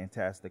when the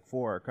Fantastic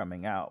Four are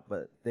coming out,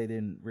 but they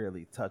didn't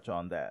really touch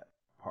on that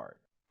part.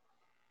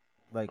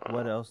 Like,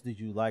 what else did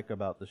you like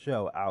about the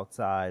show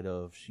outside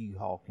of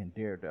She-Hulk and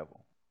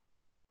Daredevil?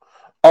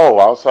 Oh,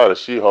 outside of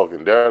She-Hulk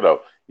and Daredevil,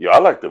 yeah, I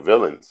like the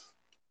villains.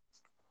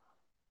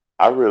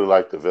 I really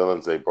like the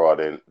villains they brought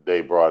in.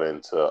 They brought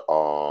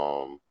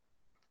into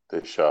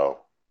this show.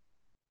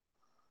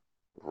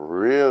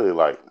 Really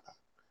like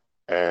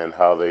and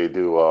how they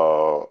do.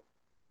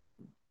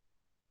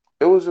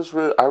 It was just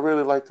really. I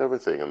really liked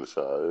everything in the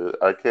show.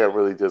 I can't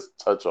really just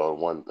touch on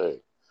one thing.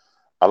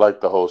 I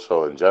like the whole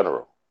show in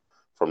general,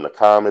 from the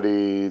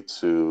comedy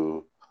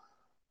to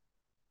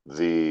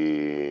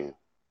the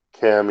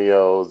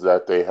cameos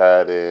that they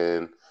had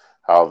in,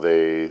 how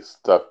they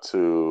stuck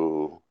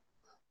to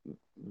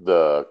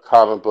the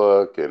comic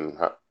book, and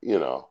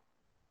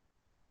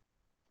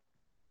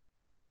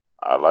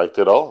I liked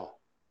it all.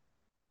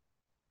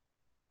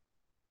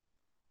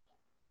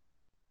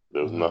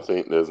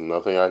 Mm-hmm. There's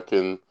nothing I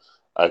can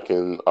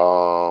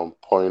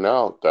point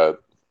out that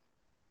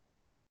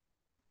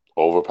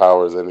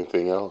overpowers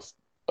anything else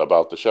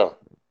about the show.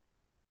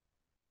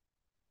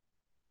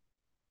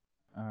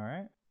 All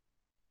right.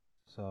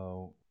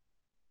 So,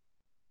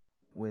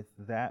 with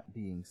that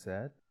being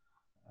said,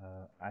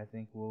 I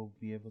think we'll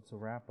be able to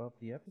wrap up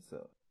the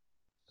episode.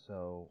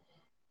 So,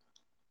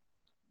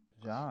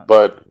 John,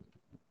 But yeah,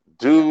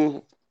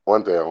 do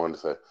one thing I want to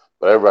say.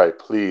 But everybody,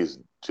 please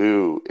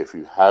do, if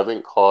you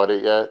haven't caught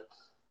it yet,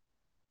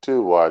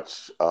 do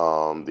watch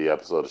the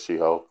episode of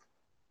She-Hulk.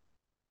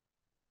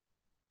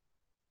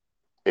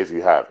 If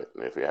you haven't,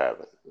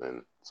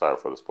 then sorry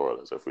for the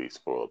spoilers if we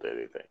spoiled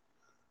anything.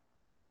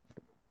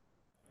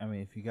 I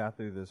mean, if you got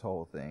through this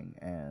whole thing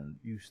and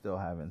you still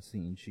haven't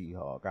seen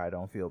She-Hulk, I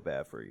don't feel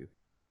bad for you.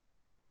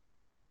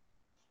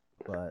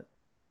 But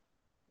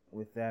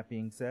with that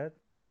being said,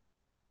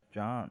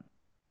 John,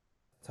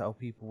 tell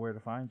people where to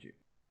find you.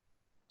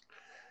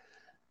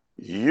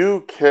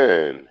 You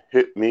can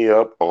hit me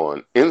up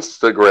on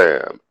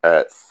Instagram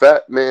at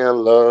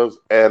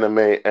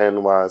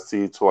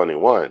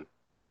FatManLovesAnimeNYC21.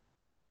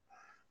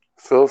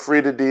 Feel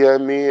free to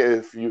DM me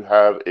if you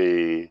have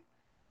a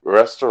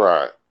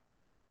restaurant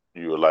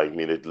you would like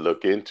me to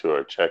look into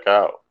or check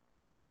out.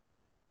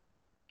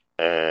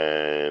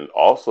 And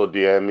also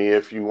DM me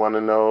if you want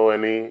to know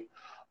any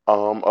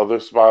other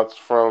spots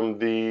from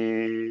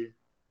the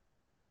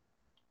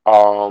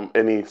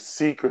any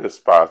secret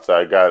spots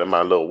I got in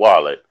my little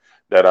wallet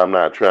that I'm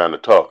not trying to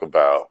talk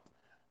about.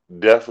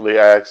 Definitely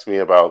ask me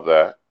about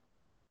that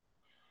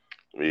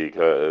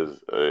because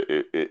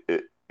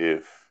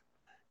if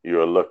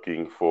you're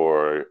looking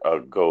for a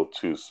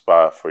go-to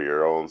spot for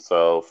your own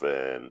self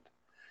and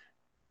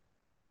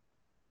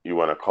you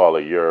want to call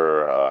it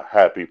your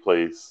happy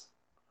place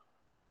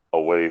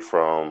away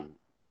from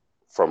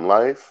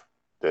life,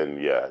 then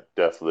yeah,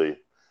 definitely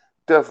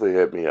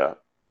hit me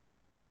up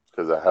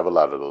because I have a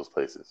lot of those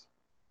places.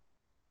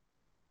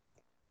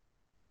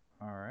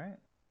 All right.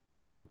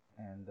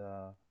 And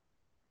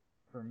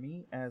For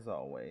me, as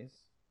always,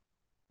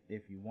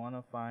 if you want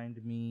to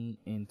find me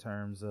in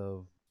terms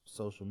of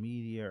social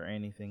media or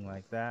anything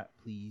like that,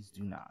 please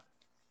do not.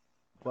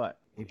 But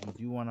if you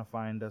do want to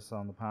find us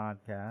on the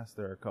podcast,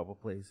 there are a couple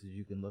places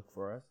you can look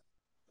for us.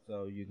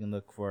 So you can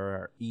look for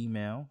our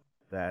email.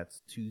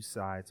 That's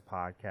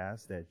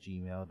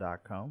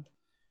twosidespodcast@gmail.com.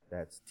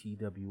 That's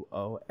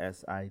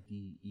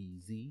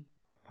TWOSIDEZ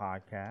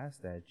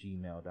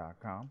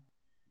podcast@gmail.com.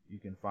 You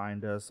can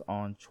find us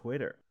on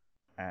Twitter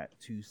at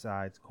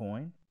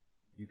twosidescoin.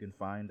 You can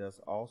find us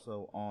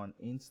also on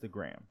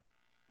Instagram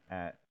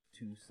at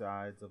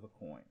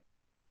twosidesofacoin.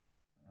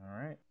 All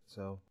right.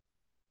 So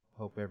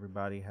hope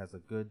everybody has a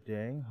good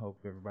day.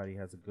 Hope everybody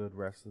has a good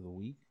rest of the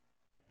week.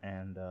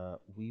 And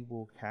we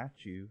will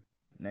catch you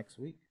next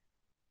week.